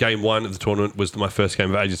the game one of the tournament was my first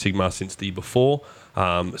game of Age of Sigmar since the before.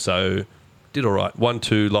 So, did all right.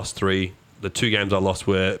 1-2, lost 3. The 2 games I lost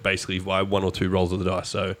were basically by 1 or 2 rolls of the dice.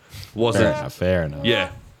 So, wasn't... Fair enough.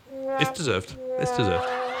 Yeah. It's deserved.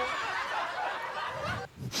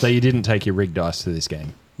 So you didn't take your rigged dice to this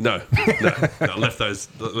game? No. Left those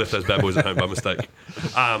bad boys at home by mistake.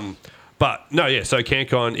 But no, yeah. So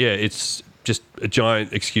CanCon, it's just a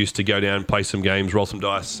giant excuse to go down, play some games, roll some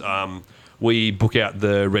dice. We book out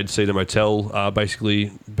the Red Cedar Motel,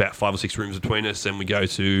 basically about 5 or 6 rooms between us, and we go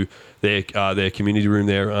to their community room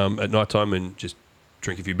there at night time and just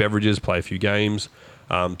drink a few beverages, play a few games.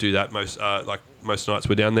 Do that most nights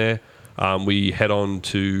we're down there. We head on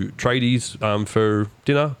to tradies for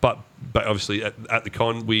dinner, but obviously at the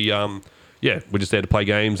con we're just there to play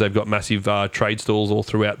games. They've got massive trade stalls all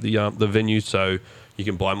throughout the venue, so you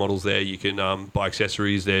can buy models there. You can buy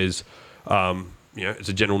accessories. There's it's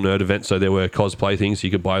a general nerd event, so there were cosplay things. So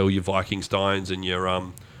you could buy all your Viking steins and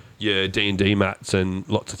your D&D mats and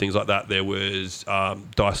lots of things like that. There was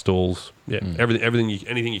dice stalls, anything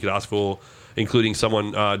you could ask for, including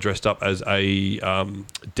someone dressed up as a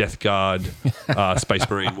Death Guard Space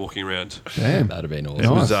Marine walking around. Damn, that'd have been awesome.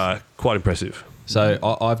 It was quite impressive. So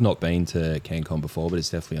I've not been to CanCon before, but it's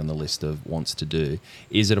definitely on the list of wants to do.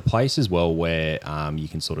 Is it a place as well where you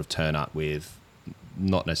can sort of turn up with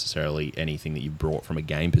not necessarily anything that you've brought from a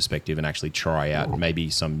game perspective, and actually try out maybe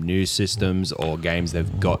some new systems or games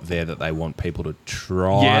they've got there that they want people to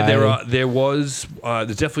try? Yeah, there's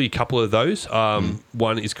definitely a couple of those.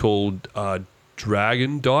 One is called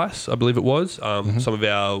Dragon Dice, I believe it was. Some of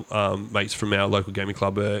our mates from our local gaming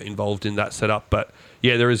club are involved in that setup, but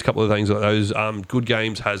yeah, there is a couple of things like those. Good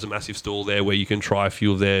Games has a massive stall there where you can try a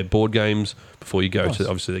few of their board games before you go to,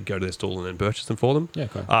 obviously, they go to their stall and then purchase them for them. Yeah,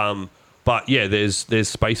 cool. But yeah, there's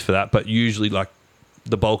space for that, but usually like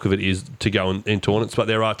the bulk of it is to go in tournaments, but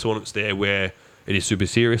there are tournaments there where it is super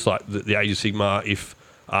serious, like the Age of Sigmar. If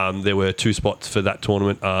there were 2 spots for that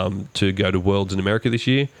tournament to go to Worlds in America this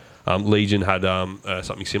year, Legion had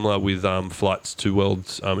something similar with flights to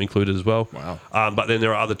Worlds included as well. Wow. But then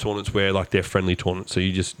there are other tournaments where like they're friendly tournaments, so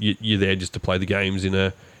you're there just to play the games in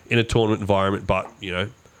a tournament environment. But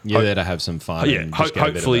you're there to have some fun. Yeah, and just get a bit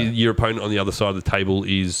of hopefully your opponent on the other side of the table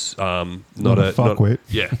is not a fuckwit.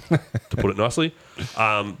 Yeah, to put it nicely.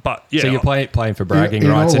 But yeah, so you're playing for bragging in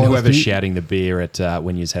rights, all and whoever's honesty- shouting the beer at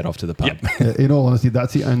when you head off to the pub. In all honesty,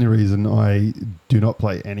 that's the only reason I do not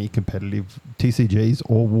play any competitive TCGs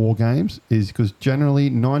or war games, is because generally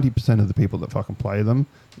 90% of the people that fucking play them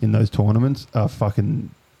in those tournaments are fucking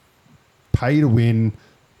pay to win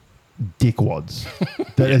dickwads.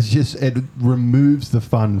 That is just, it removes the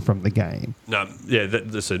fun from the game. No, yeah,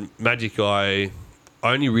 listen, Magic, I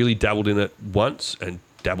only really dabbled in it once and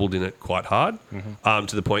dabbled in it quite hard,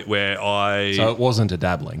 to the point where So it wasn't a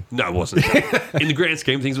dabbling. No, it wasn't. In the grand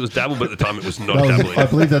scheme of things, it was dabble, but at the time it was not dabbling. I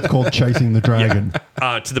believe that's called chasing the dragon.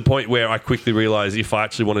 To the point where I quickly realised if I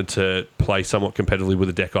actually wanted to play somewhat competitively with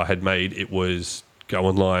a deck I had made, it was go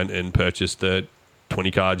online and purchase the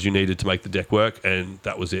 20 cards you needed to make the deck work, and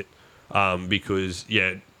that was it. Because,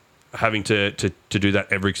 yeah, having to do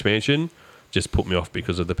that every expansion just put me off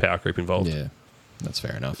because of the power creep involved. Yeah, that's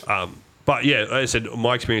fair enough. But yeah, like I said,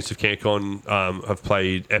 my experience of CanCon, I've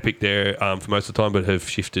played Epic there for most of the time, but have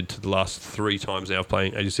shifted to the last 3 times now of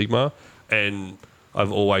playing Age of Sigmar, and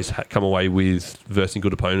I've always come away with versing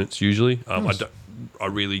good opponents. Usually, Nice. I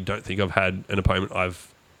really don't think I've had an opponent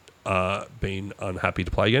I've been unhappy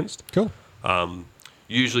to play against. Cool.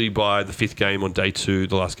 Usually by the 5th game on day 2,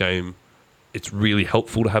 the last game, it's really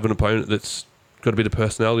helpful to have an opponent that's got a bit of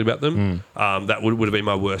personality about them. That would have been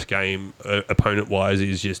my worst game opponent-wise,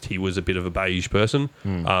 is just he was a bit of a beige person.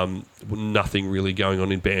 Nothing really going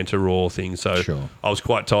on in banter or things. So Sure. I was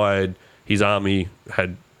quite tired. His army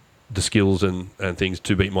had the skills and things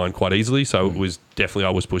to beat mine quite easily. So it was definitely, I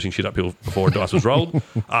was pushing shit uphill before a dice was rolled.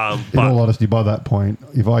 In all honesty, by that point,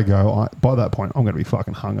 if I go, by that point, I'm going to be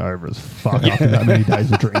fucking hungover as fuck after that many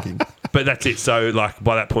days of drinking. But that's it. So like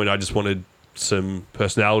by that point, I just wanted some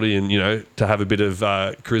personality and to have a bit of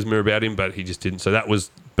charisma about him, but he just didn't. So that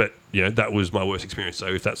was my worst experience. So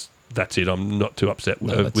if that's it, I'm not too upset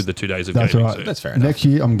with the 2 days of That's gaming. right. So. That's fair enough. Next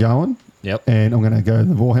year, I'm going. Yep. And I'm going to go to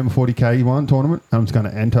the Warhammer 40k one tournament. And I'm just going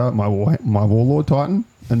to enter my Warlord Titan,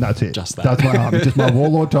 and that's it. Just that. That's my army. Just my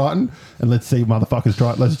Warlord Titan, and let's see motherfuckers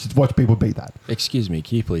try it. Let's just watch people beat that. Excuse me,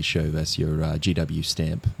 can you please show us your GW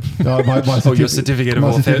stamp? No, my Or your certificate of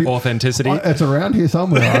authenticity? It's around here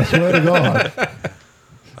somewhere, I swear to God.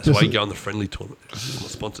 That's why you go on the friendly tournament. It's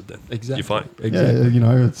not sponsored then. Exactly. You're fine. Exactly.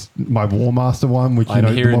 Yeah, it's my War Master one, which the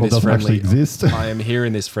model doesn't actually exist. I am here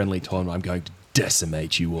in this friendly tournament. I'm going to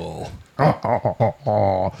decimate you all.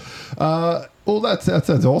 Well, that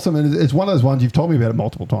sounds awesome, and it's one of those ones you've told me about it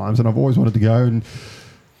multiple times, and I've always wanted to go, and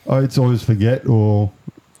I'd always forget, or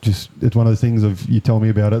just it's one of those things of you tell me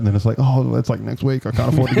about it, and then it's like, oh, it's like next week. I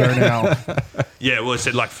can't afford to go now. Yeah, well, I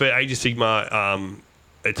said like for Age of Sigmar,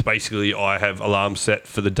 it's basically I have alarms set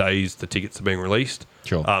for the days the tickets are being released.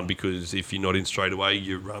 Sure. Because if you're not in straight away,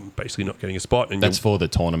 you're basically not getting a spot. And That's for the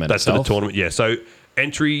tournament That's itself? for the tournament, yeah. So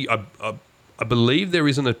entry, I believe there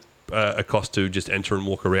isn't a cost to just enter and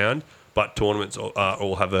walk around, but tournaments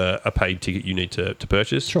all have a paid ticket you need to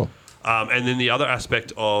purchase. Sure. And then the other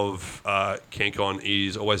aspect of CanCon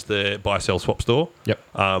is always the buy, sell, swap store. Yep.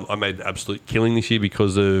 I made an absolute killing this year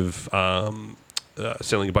because of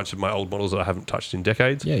selling a bunch of my old models that I haven't touched in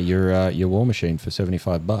decades. Yeah, your War Machine for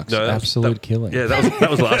 $75. No, Absolute killing. Yeah, that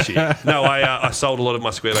was last year. No, I sold a lot of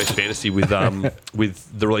my square-based fantasy with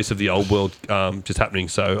the release of the old world just happening.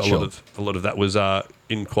 So a lot of that was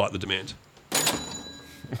in quite the demand.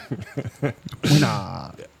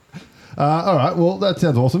 Winner. All right, well, that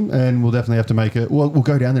sounds awesome, and we'll definitely have to make it. We'll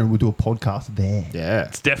go down there and we'll do a podcast there. Yeah.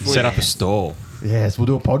 It's definitely Set up a stall. Yes, we'll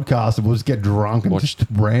do a podcast and we'll just get drunk and just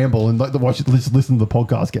ramble and listen to the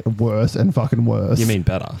podcast get worse and fucking worse. You mean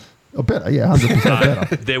better? Oh, better, yeah, 100%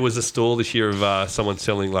 better. There was a stall this year of someone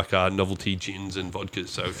selling like novelty gins and vodkas.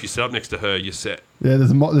 So if you sit up next to her, you're set. Yeah,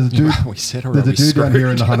 there's a dude. We said There's a dude down here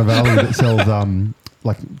in the Hunter Valley that sells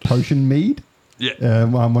like potion mead. Yeah.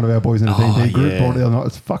 One of our boys in the D&D group yeah. brought it out.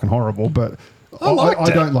 It's fucking horrible, but liked I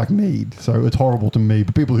it. don't like mead, so it's horrible to me.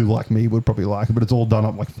 But people who like mead would probably like it, but it's all done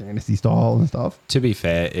up like fantasy style and stuff. To be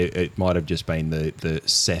fair, it might have just been the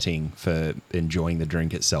setting for enjoying the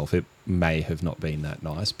drink itself. It may have not been that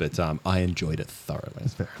nice, but I enjoyed it thoroughly.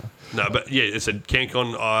 That's fair. No, but yeah, it's a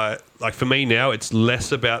CanCon. Like for me now, it's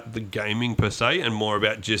less about the gaming per se and more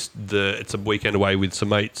about just it's a weekend away with some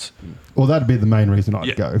mates. Well, that'd be the main reason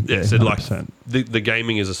I'd go. Yeah, so like 100%. the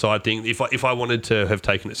gaming is a side thing. If I wanted to have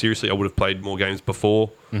taken it seriously, I would have played more games before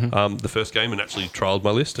the first game and actually trialed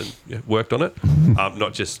my list and worked on it,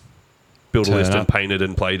 not just built a list and painted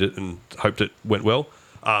and played it and hoped it went well.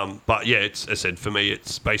 But yeah, as I said, for me,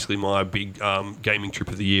 it's basically my big gaming trip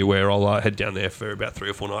of the year where I'll head down there for about 3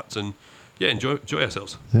 or 4 nights and enjoy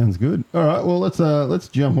ourselves. Sounds good. All right, well let's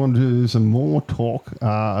jump on to some more talk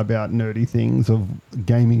about nerdy things of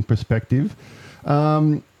gaming perspective.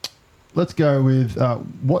 Let's go with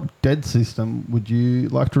what dead system would you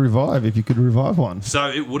like to revive if you could revive one? So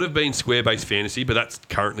it would have been Square-based Fantasy, but that's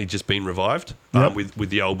currently just been revived Yep. with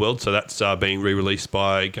the old world. So that's being re-released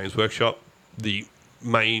by Games Workshop.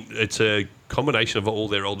 It's a combination of all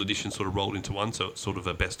their old editions sort of rolled into one, so it's sort of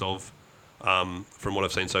a best of from what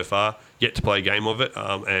I've seen so far. Yet to play a game of it,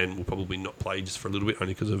 and we'll probably not play just for a little bit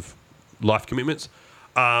only because of life commitments.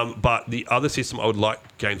 But the other system I would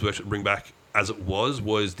like Games Workshop to bring back as it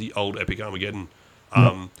was the old Epic Armageddon.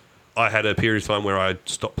 I had a period of time where I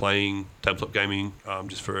stopped playing tabletop gaming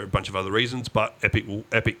just for a bunch of other reasons, but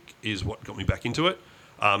Epic is what got me back into it.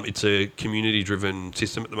 It's a community-driven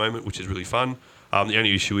system at the moment, which is really fun. The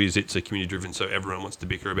only issue is it's a community-driven, so everyone wants to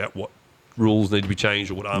bicker about what rules need to be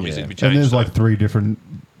changed or what armies need to be changed. And there's like 3 different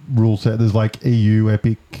rule set. There's like EU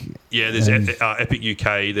Epic. Yeah, there's Epic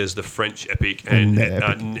UK, there's the French Epic, and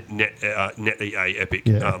Net EA Epic.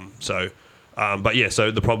 Yeah. But yeah,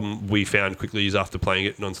 so the problem we found quickly is after playing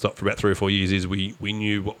it non-stop for about 3 or 4 years is we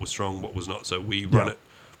knew what was strong, what was not. So we run it.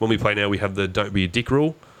 When we play now, we have the don't be a dick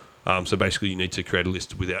rule. So basically you need to create a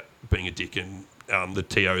list without being a dick, and the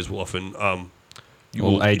TOs will often...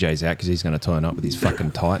 AJ's out because he's going to turn up with his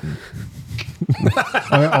fucking Titan.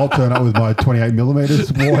 I'll turn up with my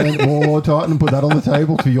 28mm Warlord Titan and put that on the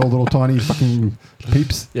table for your little tiny fucking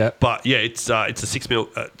peeps. Yeah. But yeah, it's a 6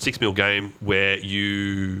 mil game where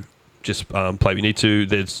you just play what you need to.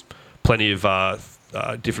 There's plenty of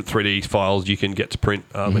different 3D files you can get to print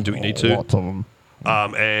and do what you need to. Lots of them.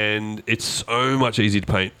 And it's so much easier to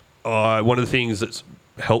paint. One of the things that's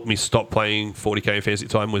helped me stop playing 40k in fantasy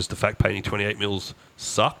time was the fact painting 28 mils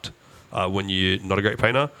sucked when you're not a great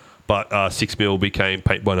painter. But 6 mil became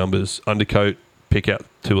paint by numbers, undercoat, pick out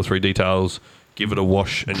 2 or 3 details, give it a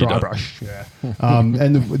wash, and you're done. Brush. Yeah.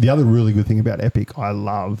 And the other really good thing about Epic I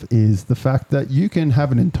love is the fact that you can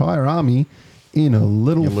have an entire army in a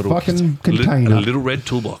little fucking container. A little red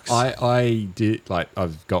toolbox. I did, like,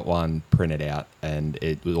 I've got one printed out, and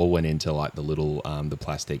it all went into like the little the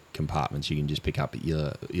plastic compartments you can just pick up at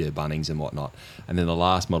your Bunnings and whatnot. And then the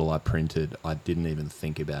last model I printed, I didn't even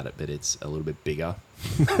think about it, but it's a little bit bigger,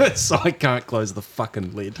 so I can't close the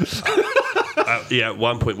fucking lid. At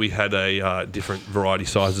one point we had a different variety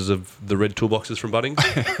sizes of the red toolboxes from Bunnings,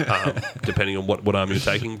 depending on what army you're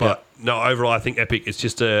taking. But no, overall I think Epic is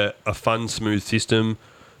just a fun, smooth system.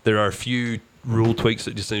 There are a few rule tweaks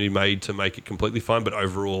that just need to be made to make it completely fun, but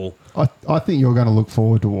overall... I think you're going to look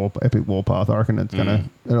forward to Epic Warpath. I reckon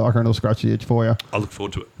it'll scratch the itch for you. I look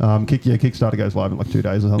forward to it. Kickstarter goes live in like 2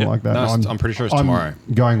 days or something like that. No, I'm pretty sure it's tomorrow.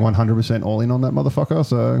 I'm going 100% all in on that motherfucker,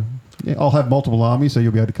 so... Yeah, I'll have multiple armies, so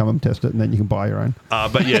you'll be able to come and test it, and then you can buy your own.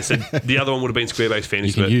 But yeah, so the other one would have been Square-based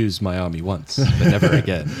Fantasy. You can use my army once, but never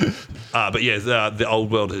again. But yeah, the old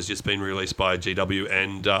world has just been released by GW,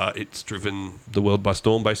 and it's driven the world by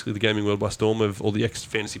storm, basically the gaming world by storm of all the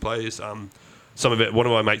ex-fantasy players. Some of it, one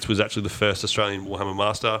of my mates was actually the first Australian Warhammer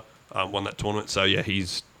Master, won that tournament, so yeah,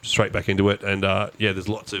 he's straight back into it. And yeah, there's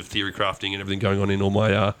lots of theory crafting and everything going on in all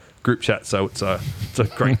my group chat, so it's a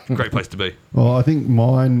great place to be. Well, I think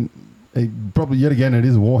mine... probably yet again it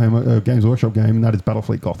is a Warhammer Games Workshop game, and that is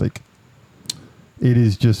Battlefleet Gothic. It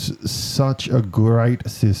is just such a great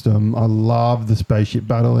system. I love the spaceship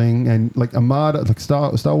battling, and like Armada, like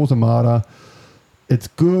Star Wars Armada, it's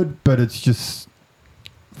good, but it's just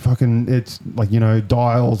fucking, it's like, you know,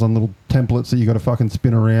 dials on little templates that you got to fucking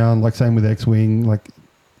spin around, like same with X-Wing. Like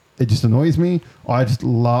it just annoys me. I just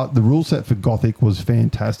love the rule set for Gothic was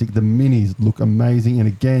fantastic. The minis look amazing, and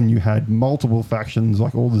again, you had multiple factions,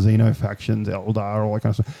 like all the Xeno factions, Eldar, all that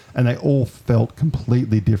kind of stuff, and they all felt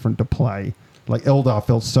completely different to play. Like Eldar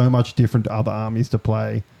felt so much different to other armies to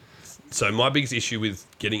play. So my biggest issue with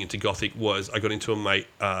getting into Gothic was I got into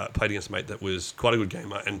played against a mate that was quite a good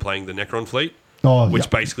gamer and playing the Necron fleet, which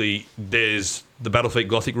basically there's the Battlefleet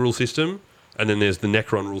Gothic rule system, and then there's the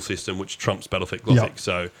Necron rule system, which trumps Battlefleet Gothic. Yep.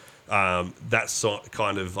 So that's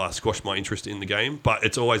kind of squashed my interest in the game. But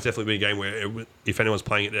it's always definitely been a game where if anyone's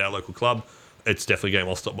playing it at our local club, it's definitely a game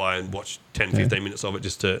I'll stop by and watch 10, 15 minutes of it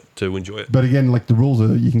just to enjoy it. But again, like the rules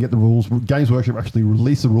you can get the rules. Games Workshop actually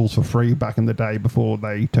released the rules for free back in the day before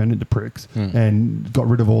they turned into pricks and got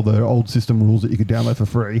rid of all the old system rules that you could download for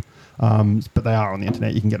free. But they are on the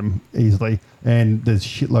internet. You can get them easily. And there's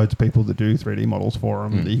shitloads of people that do 3D models for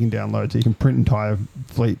them that you can download. So you can print entire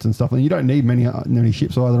fleets and stuff. And you don't need many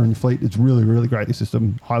ships either on your fleet. It's really, really great, this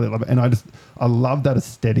system. Highly love it. And I love that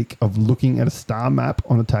aesthetic of looking at a star map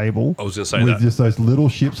on a table. I was going to say with just those little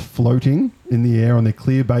ships floating in the air on their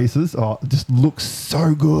clear bases. Oh, it just looks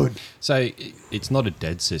so good. So it's not a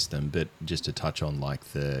dead system, but just to touch on like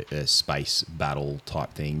the space battle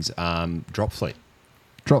type things, drop fleet.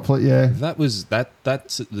 Drop fleet, yeah.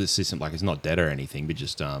 That's the system. Like it's not dead or anything, but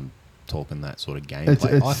just talking that sort of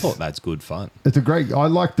gameplay. I thought that's good fun. It's a great. I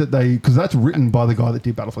like that because that's written by the guy that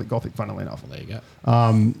did Battlefleet Gothic. Funnily enough, well, there you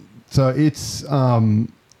go. So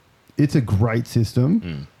it's a great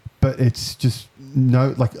system, but it's just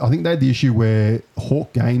I think they had the issue where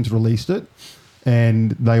Hawk Games released it,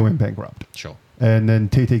 and they went bankrupt. Sure. And then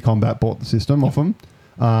TT Combat bought the system off them,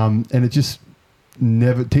 and it just.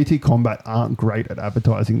 TT Combat aren't great at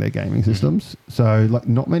advertising their gaming systems, so like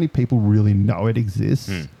not many people really know it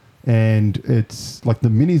exists. And it's like the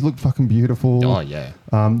minis look fucking beautiful. Oh yeah.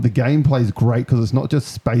 The gameplay is great because it's not just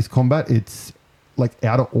space combat; it's like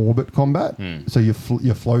outer orbit combat. So you're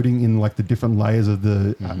floating in like the different layers of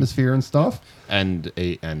the atmosphere and stuff. And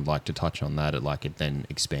like to touch on that, it then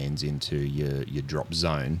expands into your drop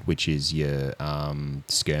zone, which is your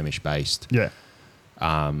skirmish based. Yeah.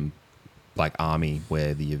 Like army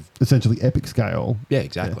where you've essentially epic scale. Yeah,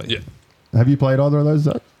 exactly. Yeah. Have you played either of those,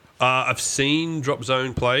 Zach? I've seen Drop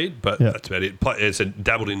Zone played, but that's about it. It's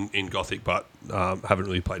dabbled in Gothic, but haven't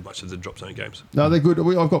really played much of the Drop Zone games. No, they're good.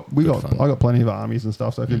 I got plenty of armies and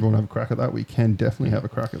stuff. So if you want to have a crack at that, we can definitely have a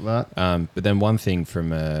crack at that. But then one thing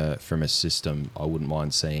from a system I wouldn't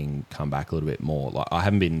mind seeing come back a little bit more. Like I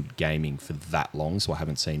haven't been gaming for that long, so I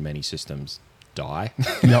haven't seen many systems die.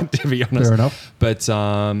 Yep. To be honest, fair enough. But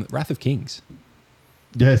Wrath of Kings.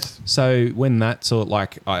 Yes. So when that sort of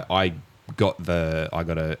like I got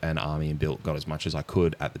an army and got as much as I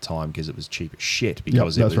could at the time because it was cheap as shit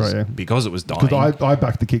because because it was dying. Because I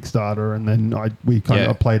backed the Kickstarter and then I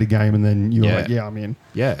played a game and then you were like, I'm in.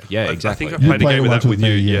 Yeah, exactly. I think I played a game with that with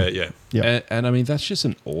you. Yeah. And I mean that's just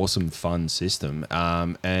an awesome, fun system.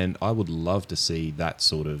 And I would love to see that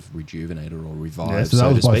sort of rejuvenated or revived. Yeah, so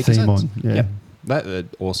that was by Simon. Yeah. That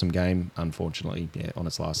awesome game, unfortunately, on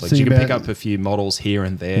its last legs. You can pick up a few models here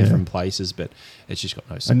and there from places, but it's just got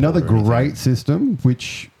no support. Another great system,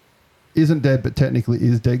 which isn't dead, but technically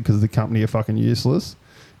is dead because the company are fucking useless,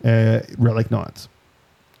 Relic Knights.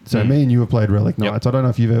 So me and you have played Relic Knights. I don't know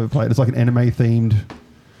if you've ever played. It's like an anime-themed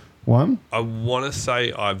one. I want to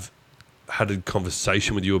say I've had a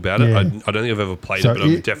conversation with you about it. I don't think I've ever played it, but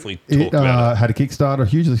I've definitely talked about it. Had a Kickstarter, a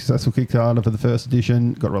hugely successful Kickstarter for the first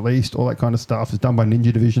edition, got released, all that kind of stuff. It's done by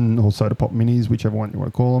Ninja Division or Soda Pop Minis, whichever one you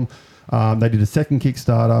want to call them. They did a second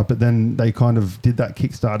Kickstarter, but then they kind of did that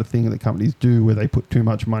Kickstarter thing that companies do where they put too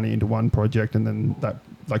much money into one project and then that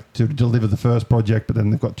like to deliver the first project, but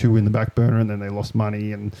then they've got two in the back burner and then they lost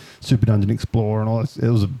money and Super Dungeon Explorer and all that. It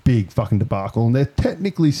was a big fucking debacle. And they're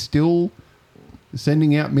technically still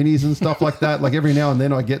sending out minis and stuff like that. Like every now and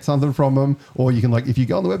then I get something from them, or you can if you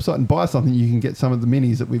go on the website and buy something, you can get some of the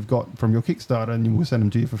minis that we've got from your Kickstarter and we'll send them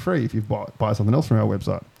to you for free if you buy something else from our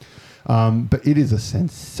website. But it is a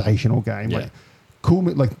sensational game. Yeah.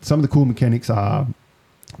 Some of the cool mechanics are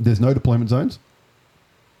there's no deployment zones.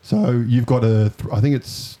 So you've got I think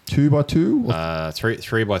it's 2x2?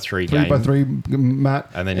 3x3 game. 3x3 mat.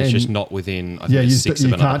 And then it's just not within, I think it's 6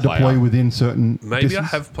 of another player. You can't deploy within certain Maybe I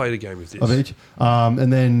have played a game with this. Of each.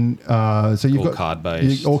 And then, so you've got...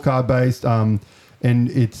 card-based. All card-based. And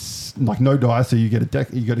it's like no dice, so you get a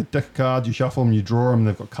deck of cards, you shuffle them, you draw them,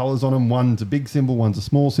 they've got colours on them. One's a big symbol, one's a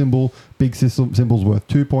small symbol. Big symbol's worth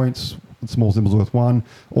 2 points. Small symbol's worth 1.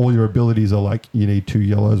 All your abilities are like you need 2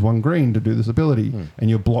 yellows, 1 green to do this ability,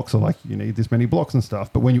 and your blocks are like you need this many blocks and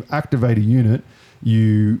stuff. But when you activate a unit,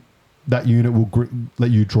 you that unit will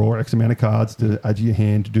let you draw X amount of cards to add to your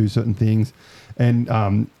hand to do certain things. And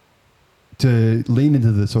to lean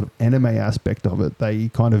into the sort of anime aspect of it,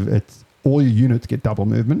 it's all your units get double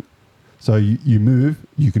movement. So you move,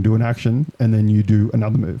 you can do an action, and then you do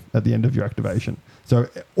another move at the end of your activation. So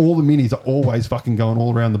all the minis are always fucking going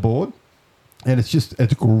all around the board. And it's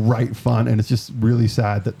great fun. And it's just really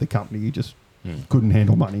sad that the company just couldn't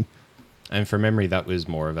handle money. And from memory, that was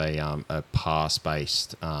more of a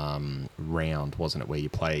pass-based round, wasn't it? Where you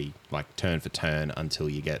play like turn for turn until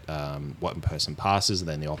you get one person passes, and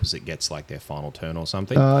then the opposite gets like their final turn or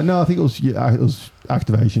something. No, I think it was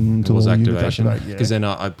activation. It was activation because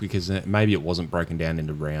because maybe it wasn't broken down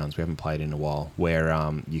into rounds. We haven't played in a while, where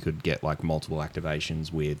you could get like multiple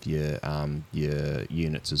activations with your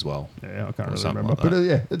units as well. Yeah, I can't really remember, but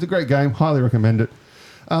it's a great game. Highly recommend it.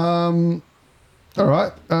 All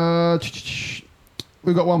right.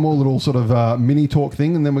 We've got one more little sort of mini talk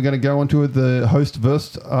thing, and then we're going to go on to the host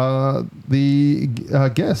versus the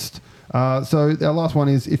guest. So our last one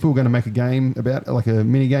is, if we were going to make a game about, like a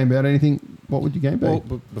mini game about anything, what would your game be?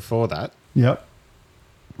 Well, before that, yep.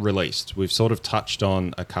 Released. We've sort of touched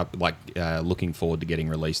on a couple, like looking forward to getting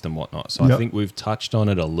released and whatnot. So I think we've touched on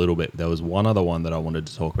it a little bit. There was one other one that I wanted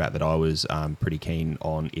to talk about that I was pretty keen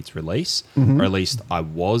on its release, or at least I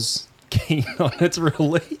was keen on its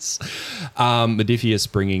release.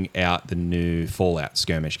 Modifius bringing out the new Fallout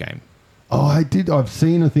skirmish game. Oh, I did. I've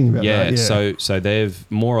seen a thing about that. Yeah. So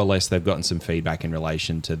they've more or less gotten some feedback in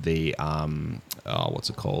relation to the what's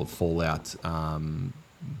it called? Fallout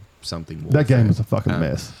something. That game was a fucking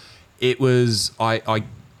mess. It was. I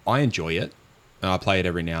enjoy it. I play it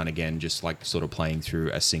every now and again, just like sort of playing through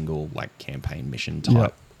a single like campaign mission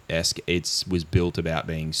type. It was built about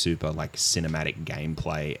being super like cinematic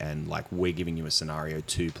gameplay, and like we're giving you a scenario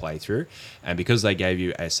to play through, and because they gave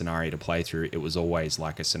you a scenario to play through, it was always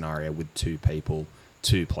like a scenario with two people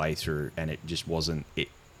to play through, and it just wasn't it.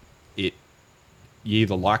 You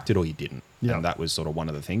either liked it or you didn't, and that was sort of one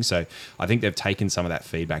of the things. So I think they've taken some of that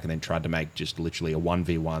feedback and then tried to make just literally a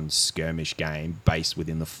 1v1 skirmish game based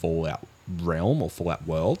within the Fallout realm or Fallout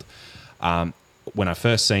world. When I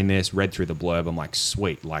first seen this, read through the blurb, I'm like,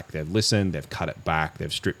 sweet. Like, they've listened, they've cut it back,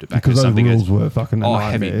 they've stripped it back. Because those rules were fucking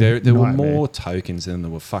heavy. There were more tokens than there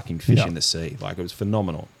were fucking fish in the sea. Like, it was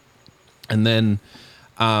phenomenal. And then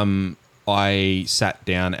I sat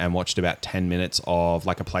down and watched about 10 minutes of,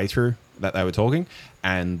 like, a playthrough that they were talking.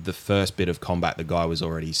 And the first bit of combat, the guy was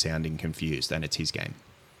already sounding confused, and it's his game.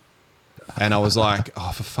 And I was like,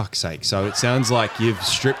 oh, for fuck's sake. So it sounds like you've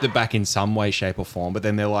stripped it back in some way, shape, or form. But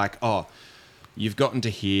then they're like, oh, you've gotten to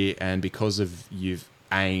here, and because of you've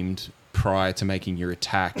aimed prior to making your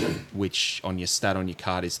attack, which on your stat on your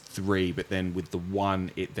card is 3, but then with the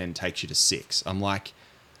 1, it then takes you to 6. I'm like,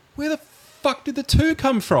 where the fuck did the 2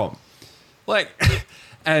 come from? Like,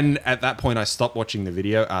 and at that point, I stopped watching the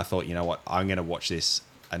video. I thought, you know what, I'm going to watch this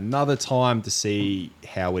another time to see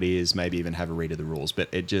how it is, maybe even have a read of the rules. But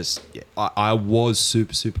it just, I was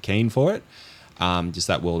super, super keen for it. Just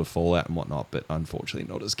that world of Fallout and whatnot, but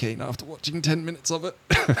unfortunately not as keen after watching 10 minutes of it.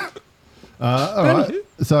 All right.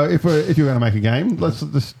 So if you're going to make a game, let's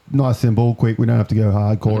just nice, simple, quick. We don't have to go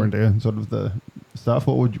hardcore into sort of the stuff.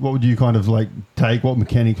 What would you kind of like take? What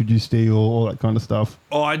mechanics would you steal? All that kind of stuff.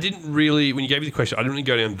 Oh, I didn't really. When you gave me the question, I didn't really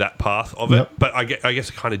go down that path of it. But I guess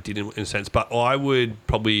I kind of did in a sense. But I would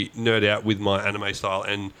probably nerd out with my anime style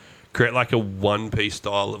and create like a One-Piece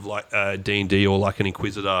style of like D&D or like an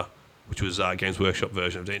Inquisitor, which was Games Workshop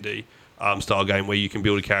version of D&D style game, where you can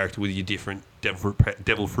build a character with your different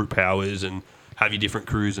devil fruit powers and have your different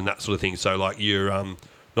crews and that sort of thing. So like you're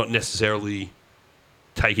not necessarily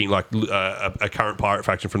taking like a current pirate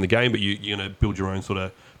faction from the game, but you're going to build your own sort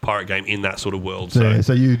of pirate game in that sort of world.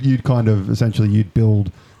 So you'd kind of essentially you'd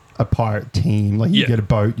build a pirate team. Like you get a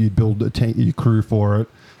boat, you'd build your crew for it.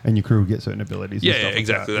 And your crew will get certain abilities. Yeah,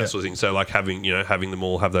 exactly. That sort of thing. So, like having them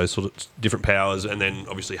all have those sort of different powers, and then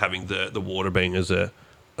obviously having the water being as a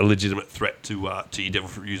legitimate threat to your devil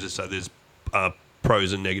fruit users. So there's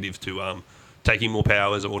pros and negatives to taking more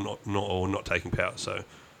powers or not taking powers. So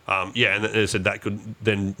and as I said, that could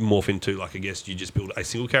then morph into, like, I guess you just build a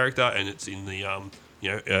single character and it's in the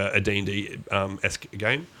a D&D esque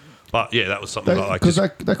game. But yeah, that was something because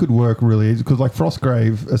that could work really, because like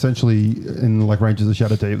Frostgrave, essentially in like Rangers of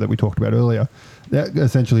Shadow Deep that we talked about earlier, that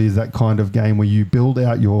essentially is that kind of game where you build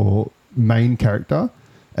out your main character,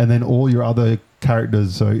 and then all your other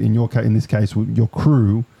characters. So in this case, your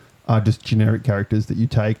crew are just generic characters that you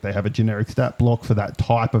take. They have a generic stat block for that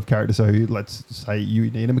type of character. So let's say you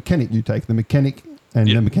need a mechanic, you take the mechanic, and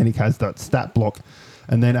the mechanic has that stat block,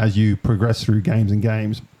 and then as you progress through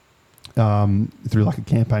games, through like a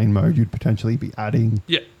campaign mode, you'd potentially be adding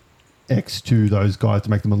X to those guys to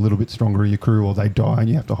make them a little bit stronger in your crew, or they die and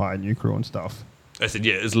you have to hire a new crew and stuff. I said,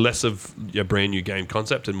 it's less of a brand new game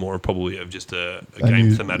concept and more probably of just a game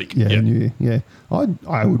new, thematic. I would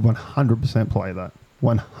 100% play that.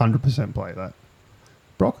 100% play that.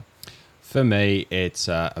 Brock? For me, it's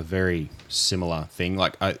a very similar thing.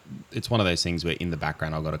 Like, it's one of those things where in the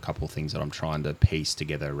background I've got a couple of things that I'm trying to piece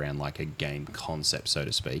together around like a game concept, so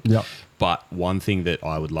to speak. Yep. But one thing that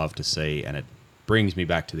I would love to see, and it brings me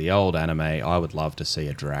back to the old anime, I would love to see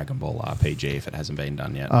a Dragon Ball RPG if it hasn't been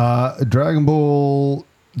done yet. Dragon Ball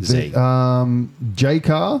Z.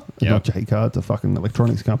 J-Car. Yep. Not J-Car, it's a fucking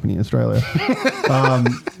electronics company in Australia.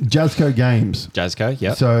 Jazco Games. Jazco,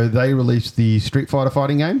 yep. So they released the Street Fighter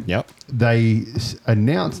fighting game. Yep. They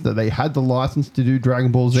announced that they had the license to do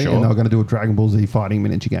Dragon Ball Z, and they were going to do a Dragon Ball Z fighting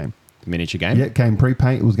miniature game. Miniature game? Yeah, it came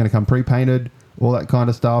pre-paint. It was going to come pre-painted, all that kind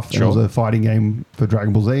of stuff. Sure. It was a fighting game for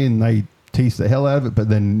Dragon Ball Z, and they teased the hell out of it, but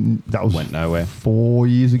then that went nowhere. 4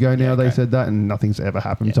 years ago now. They said that, and nothing's ever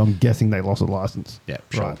happened. So I'm guessing they lost the license. Yeah,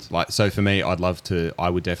 sure. Right. Like, so for me, I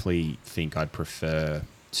would definitely think I'd prefer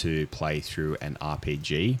to play through an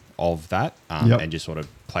RPG of that, and just sort of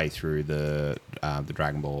play through the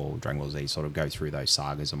Dragon Ball Z, sort of go through those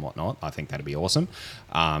sagas and whatnot. I think that'd be awesome.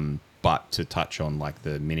 But to touch on like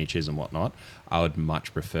the miniatures and whatnot, I would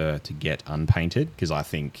much prefer to get unpainted, because I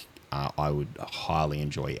think I would highly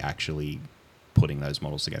enjoy actually putting those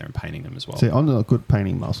models together and painting them as well. See, I'm not good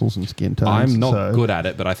painting muscles and skin tones. I'm not good at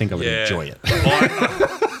it, but I think I would enjoy it.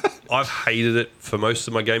 I've hated it for most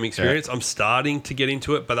of my game experience. I'm starting to get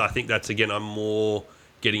into it, but I think that's, again, I'm more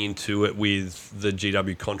getting into it with the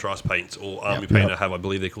GW contrast paints, or Army Paint I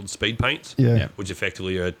believe they're called speed paints, which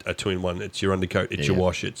effectively are a two-in-one. It's your undercoat, it's your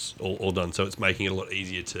wash, it's all done. So it's making it a lot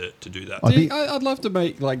easier to do that. I'd love to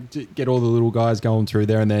get all the little guys going through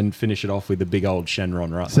there and then finish it off with a big old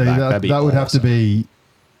Shenron right so in the back. that would have to be...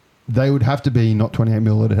 They would have to be not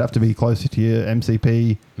 28mm. It'd have to be closer to your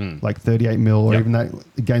MCP, like 38mm, or even that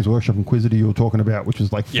Games Workshop Inquisitor you were talking about, which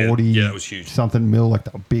was like 40 that was huge. something mil, like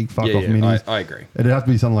that big fuck off minis. I agree. It'd have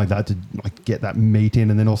to be something like that to like get that meat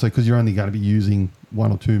in, and then also because you're only going to be using one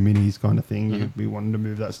or two minis kind of thing, you'd be wanting to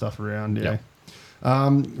move that stuff around.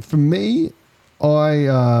 For me,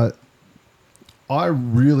 I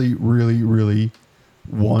really, really, really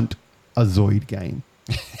want a Zoid game.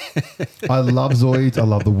 I love Zoids. I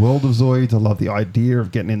love the world of Zoids. I love the idea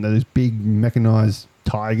of getting into those big mechanized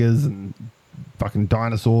tigers and fucking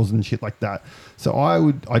dinosaurs and shit like that. So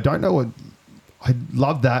I'd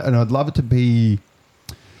love that, and I'd love it to be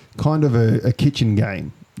kind of a kitchen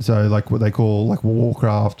game. So like what they call like Warcry,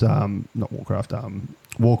 Warhammer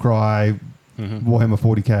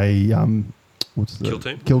 40k, what's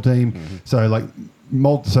the Kill Team. So like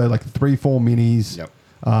 3-4 minis.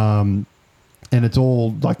 And it's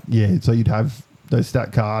all like, so you'd have those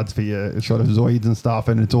stat cards for your sort of Zoids and stuff,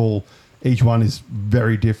 and it's all, each one is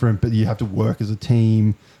very different, but you have to work as a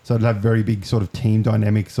team. So it'd have very big sort of team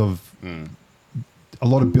dynamics of a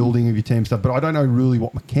lot of building of your team stuff. But I don't know really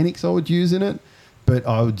what mechanics I would use in it, but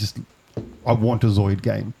I want a Zoid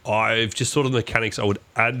game. I've just thought of the mechanics I would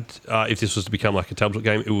add if this was to become like a tablet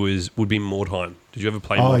game. Would be Mordheim. Did you ever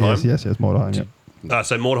play Mordheim? Yes, Mordheim, yeah.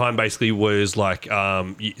 So Mordheim basically was like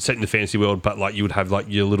set in the fantasy world, but like you would have like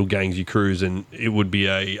your little gangs, your crews, and it would be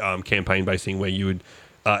a campaign-based thing where you would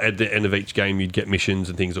at the end of each game you'd get missions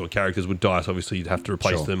and things, or characters would die, so obviously you'd have to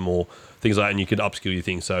replace them or things like that, and you could upskill your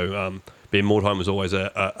things. So Mordheim was always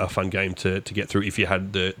a fun game to get through if you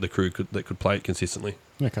had the crew that could play it consistently.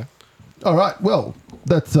 Okay. All right. Well,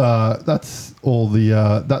 that's all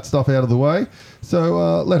the that stuff out of the way.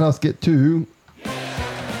 So let us get to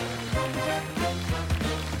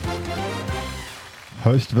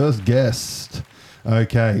host versus guest.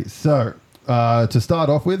 Okay, so to start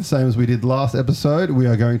off with, same as we did last episode, we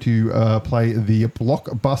are going to play the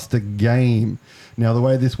Blockbuster game. Now, the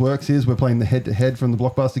way this works is we're playing the head-to-head from the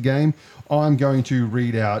Blockbuster game. I'm going to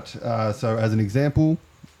read out, as an example,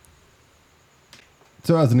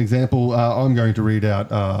 I'm going to read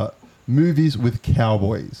out movies with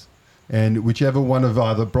cowboys. And whichever one of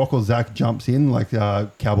either Brock or Zach jumps in, like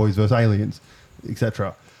Cowboys versus Aliens,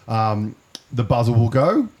 etc., the buzzer will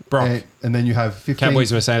go, Brock. And then you have 15...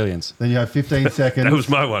 Cowboys vs. Aliens. Then you have 15 seconds. That was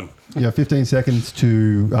my one. You have 15 seconds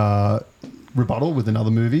to rebuttal with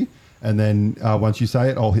another movie. And then once you say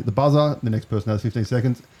it, I'll hit the buzzer. The next person has 15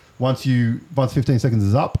 seconds. Once 15 seconds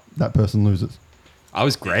is up, that person loses. I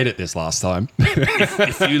was great at this last time.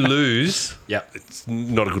 If you lose, it's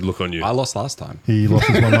not a good look on you. I lost last time. He lost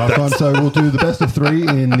his one last time. So we'll do the best of 3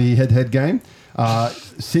 in the head-to-head game.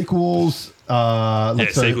 Sequels...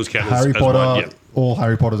 sequels count Harry as Potter, one, all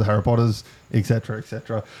Harry Potters are Harry Potters, etc.,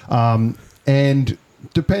 etc. And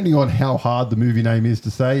depending on how hard the movie name is to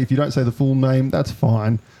say, if you don't say the full name, that's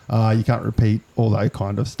fine. You can't repeat all that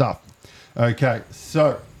kind of stuff. Okay,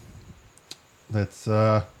 so let's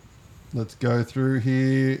go through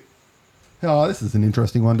here. Oh, this is an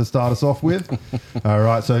interesting one to start us off with. All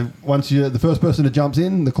right, so once the first person that jumps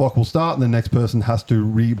in, the clock will start, and the next person has to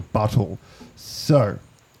rebuttal. So,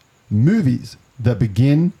 movies that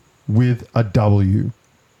begin with a W.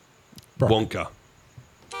 Wonka.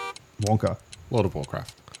 World of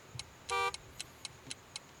Warcraft.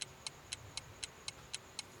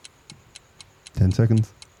 Ten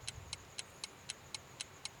seconds.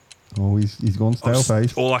 Oh, he's gone stale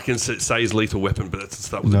face. All I can say is Lethal Weapon, but that's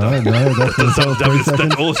start with No, a W. that's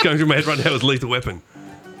All that's going through my head right now is Lethal Weapon.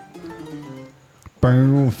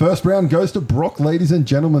 Boom. First round goes to Brock, ladies and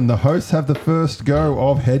gentlemen. The hosts have the first go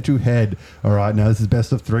of head-to-head. All right, now this is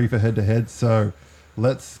best of 3 for head-to-head, so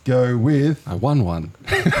let's go with... I won one.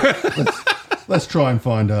 Let's try and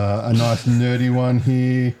find a nice nerdy one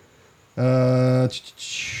here. I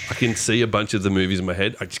can see a bunch of the movies in my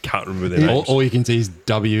head. I just can't remember their names. All you can see is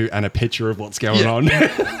W and a picture of what's going on.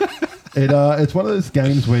 It's one of those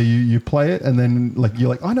games where you play it and then you're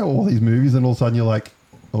like, I know all these movies, and all of a sudden you're like,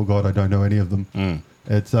 oh God, I don't know any of them.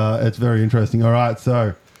 It's very interesting. All right,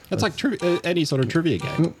 so It's like any sort of trivia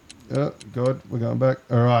game. oh God, we're going back.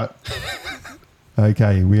 All right.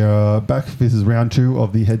 Okay, we are back. This is round 2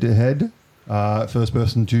 of the head-to-head. First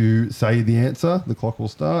person to say the answer, the clock will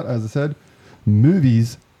start. As I said,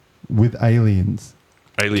 movies with aliens.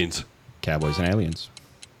 Aliens. Cowboys and Aliens.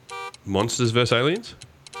 Monsters vs. Aliens.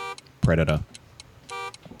 Predator.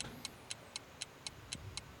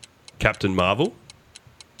 Captain Marvel.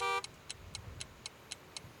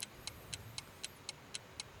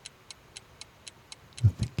 The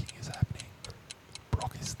thinking is happening.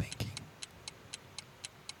 Brock is thinking.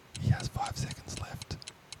 He has 5 seconds left.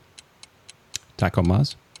 Attack on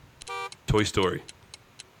Mars. Toy Story.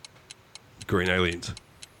 Green Aliens.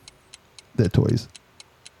 They're toys.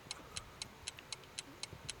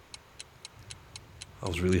 I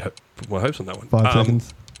was really put my hopes on that one. 5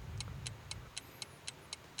 seconds.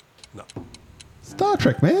 No. Star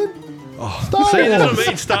Trek, man. Star See, that's Wars.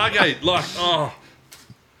 what I mean. Stargate.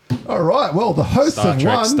 All right. Well, the hosts Star have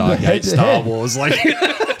Trek, won the Stargate, head-to-head. Star Wars.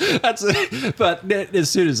 That's it. But as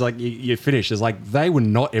soon as you finish, it's like they were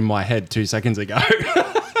not in my head 2 seconds ago.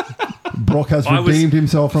 Brock has redeemed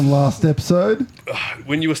himself from last episode.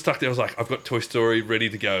 When you were stuck there, I was like, I've got Toy Story ready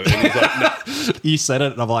to go. And he's like, no. You said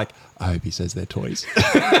it, and I'm like, I hope he says they're toys.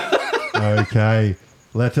 Okay.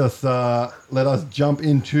 Let us jump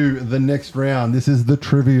into the next round. This is the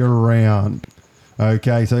trivia round.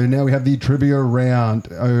 Okay, so now we have the trivia round.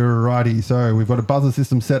 Alrighty, so we've got a buzzer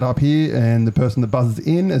system set up here, and the person that buzzes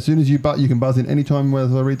in, as soon as you can buzz in any time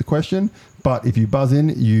as I read the question. But if you buzz in,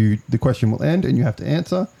 the question will end, and you have to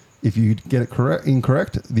answer. If you get it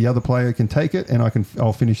incorrect, the other player can take it, and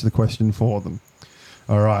I'll finish the question for them.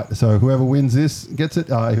 All right, so whoever wins this gets it.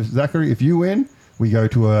 Zachary, if you win, we go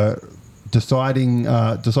to a deciding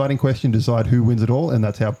question, decide who wins it all, and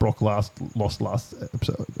that's how Brock lost last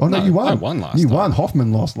episode. Oh no, you won. I won last You time. won.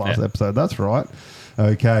 Hoffman lost last episode. That's right.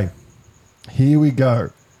 Okay, here we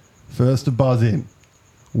go. First to buzz in.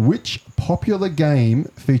 Which popular game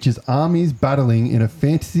features armies battling in a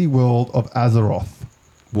fantasy world of Azeroth?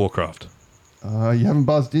 Warcraft. You haven't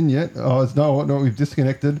buzzed in yet. Oh, no, we've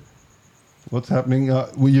disconnected. What's happening?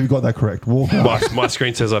 Well, you've got that correct. Warcraft. My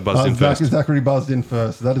screen says I buzzed in first. Zachary buzzed in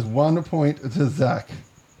first. That is 1 point to Zach.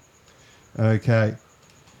 Okay.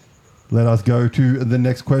 Let us go to the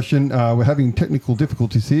next question. We're having technical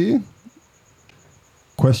difficulties here.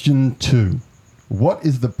 Question 2. What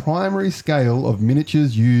is the primary scale of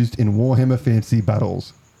miniatures used in Warhammer Fantasy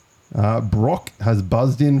battles? Brock has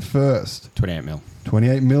buzzed in first. 28 mil.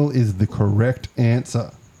 28 mil is the correct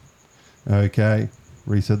answer. Okay.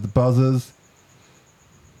 Reset the buzzers.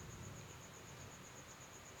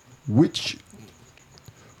 Which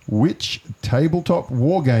tabletop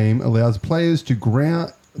wargame allows players to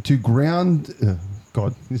ground?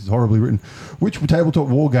 God, this is horribly written. Which tabletop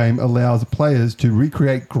wargame allows players to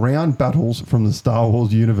recreate ground battles from the Star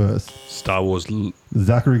Wars universe? Star Wars.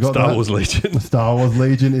 Zachary got that. Star Wars Legion. Star Wars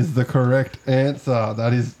Legion is the correct answer.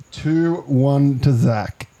 That is 2-1 to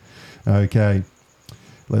Zach. Okay.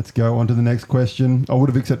 Let's go on to the next question. I would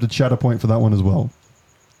have accepted Shatterpoint for that one as well.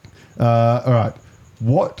 All right.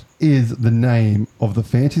 What is the name of the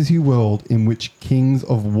fantasy world in which Kings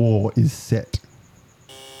of War is set?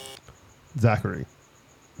 Zachary.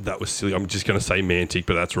 That was silly. I'm just going to say Mantic,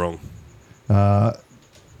 but that's wrong. That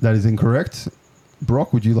is incorrect.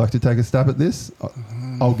 Brock, would you like to take a stab at this?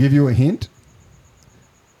 I'll give you a hint.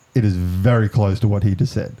 It is very close to what he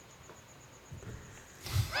just said.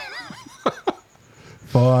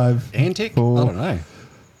 5. Antic? 4. I don't know.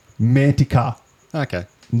 Mantica. Okay.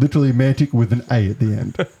 Literally Mantic with an A at the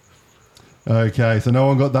end. Okay, so no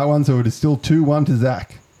one got that one, so it is still 2-1 to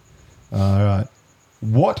Zach. All right.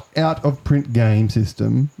 What out-of-print game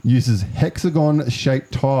system uses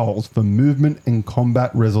hexagon-shaped tiles for movement and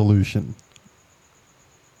combat resolution?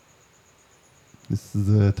 This is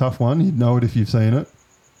a tough one. You'd know it if you've seen it.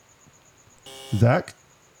 Zach?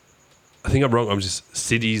 I think I'm wrong. I'm just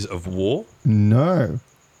Cities of War. No.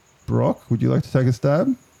 Brock, would you like to take a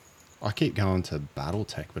stab? I keep going to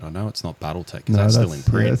BattleTech, but I know it's not BattleTech because that's still in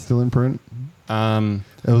print. Yeah, it's still in print. It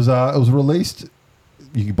It was released.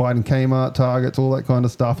 You could buy it in Kmart, Targets, all that kind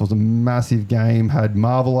of stuff. It was a massive game. Had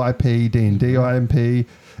Marvel IP, D&D IP.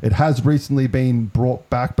 It has recently been brought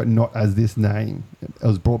back, but not as this name. It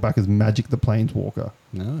was brought back as Magic the Planeswalker.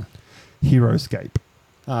 No. Heroescape.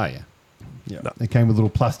 Oh, yeah. Yeah, It came with little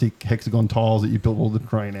plastic hexagon tiles that you built all the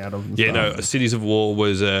terrain out of. And Yeah, stuff. no, Cities of War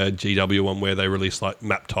was a GW one where they released like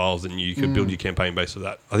map tiles and you could build your campaign based on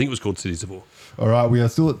that. I think it was called Cities of War. All right, we are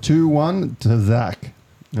still at 2-1 to Zach.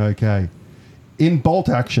 Okay. In Bolt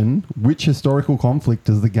Action, which historical conflict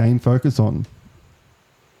does the game focus on?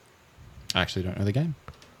 I actually don't know the game.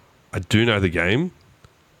 I do know the game.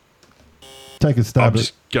 Take a stab I'm at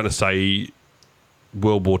just going to say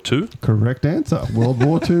World War II. correct answer. World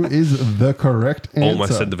War II is the correct answer.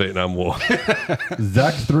 Almost said the Vietnam War.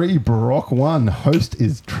 Zach 3, Brock 1. Host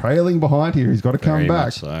is trailing behind here. He's got to come Very back.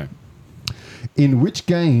 much so. In which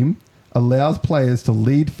game allows players to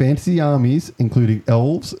lead fantasy armies, including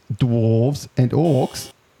elves, dwarves, and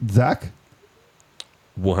orcs? Zach?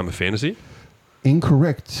 Warhammer Fantasy.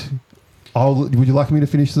 Incorrect. Would you like me to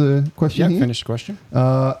finish the question Yeah, here? finish the question.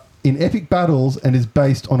 In epic battles and is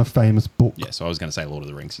based on a famous book. Yeah, so I was going to say Lord of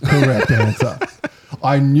the Rings. Correct answer.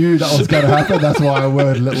 I knew that was going to happen. That's why I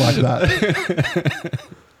worded it like that.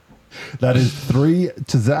 That is 3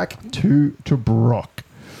 to Zach, 2 to Brock.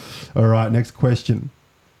 All right, next question.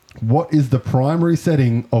 What is the primary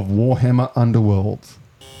setting of Warhammer Underworlds?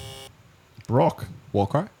 Brock?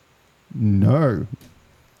 Warcry? No.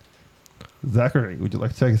 Zachary, would you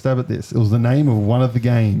like to take a stab at this? It was the name of one of the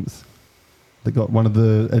games that got one of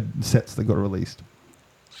the sets that got released.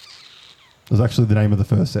 It was actually the name of the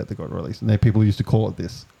first set that got released, and people used to call it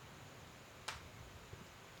this.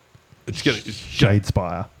 It's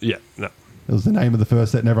Shadespire. Yeah, no. It was the name of the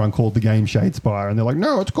first set, and everyone called the game Shadespire, and they're like,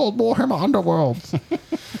 no, it's called Warhammer Underworlds.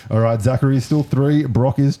 All right, Zachary is still 3,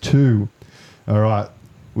 Brock is 2. All right,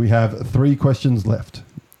 we have 3 questions left.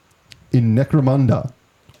 In Necromunda,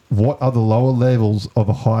 what are the lower levels of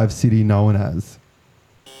a hive city known as?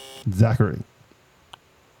 Zachary.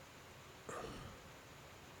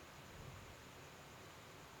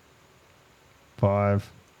 Five,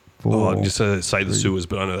 4. Oh, I'm just say the sewers,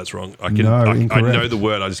 but I know that's wrong. I incorrect. know the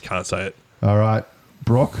word, I just can't say it. All right,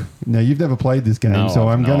 Brock. Now, you've never played this game, No, so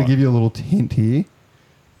I've I'm going to not. give you a little hint here.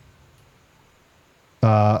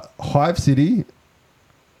 Hive City,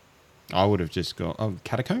 I would have just got... Oh,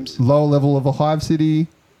 Catacombs? lower level of a hive city.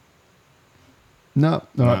 No,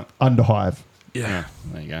 all right, Underhive. Yeah.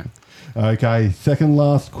 There you go. Okay, second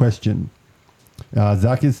last question.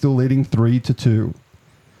 Zach is still leading 3 to 2.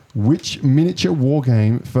 Which miniature war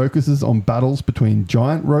game focuses on battles between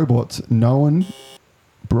giant robots known...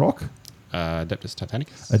 Brock? Adeptus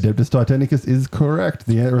Titanicus? Adeptus Titanicus is correct.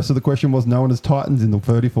 The rest of the question was known as Titans in the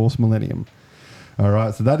 34th millennium. All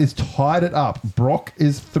right, so that is tied it up. Brock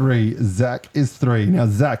is 3, Zach is 3. Now,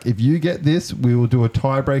 Zach, if you get this, we will do a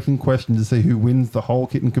tie-breaking question to see who wins the whole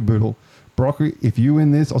kit and caboodle. Broccoli, if you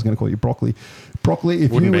win this, I was going to call you Broccoli. Broccoli,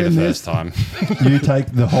 if Wouldn't you be win the this, first time. you take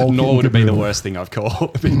the whole kit Nor and would it be the caboodle. worst thing I've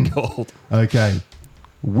been called. Okay.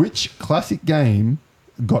 Which classic game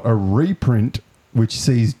got a reprint which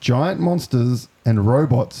sees giant monsters and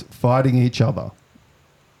robots fighting each other?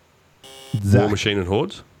 Zach. War Machine and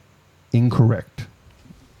Hordes. Incorrect.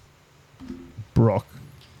 Brock.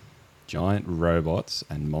 Giant robots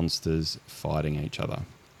and monsters fighting each other.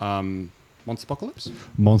 Monster Apocalypse?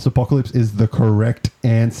 Monster Apocalypse is the correct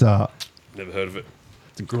answer. Never heard of it.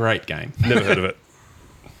 It's a great game. Never heard of it.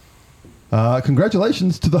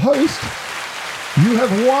 Congratulations to the host. You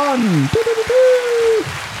have won.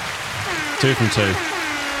 2 from 2.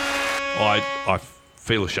 I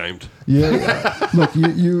feel ashamed. Yeah. Look,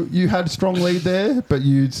 you had a strong lead there, but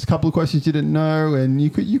a couple of questions you didn't know, and you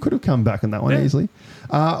could have come back on that one easily.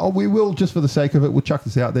 We will, just for the sake of it, we'll chuck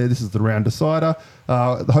this out there. This is the round decider.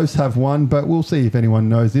 The hosts have won, but we'll see if anyone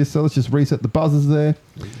knows this. So let's just reset the buzzers there.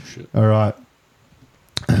 Oh, shit. All right.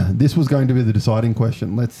 This was going to be the deciding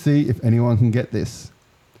question. Let's see if anyone can get this.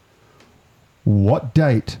 What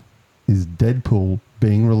date is Deadpool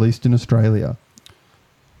being released in Australia?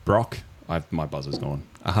 Brock, my buzzer's gone.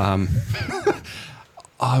 I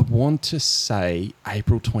want to say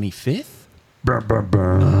April 25th.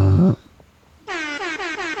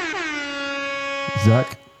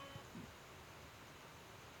 Zach?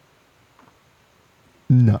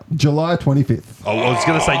 No, July 25th. Oh, I was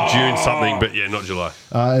going to say June something, but yeah, not July.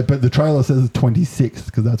 But the trailer says 26th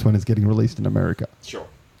because that's when it's getting released in America. Sure.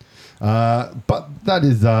 But that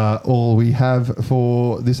is all we have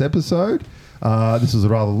for this episode. This was a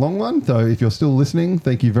rather long one, so if you're still listening,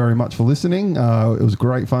 thank you very much for listening. It was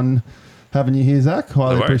great fun having you here, Zach.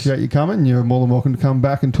 Highly appreciate you coming. You're more than welcome to come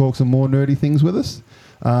back and talk some more nerdy things with us.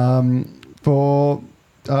 For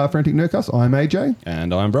Frantic Nerdcast, I'm AJ.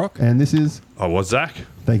 And I'm Brock. And this is... I was Zach.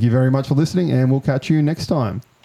 Thank you very much for listening, and we'll catch you next time.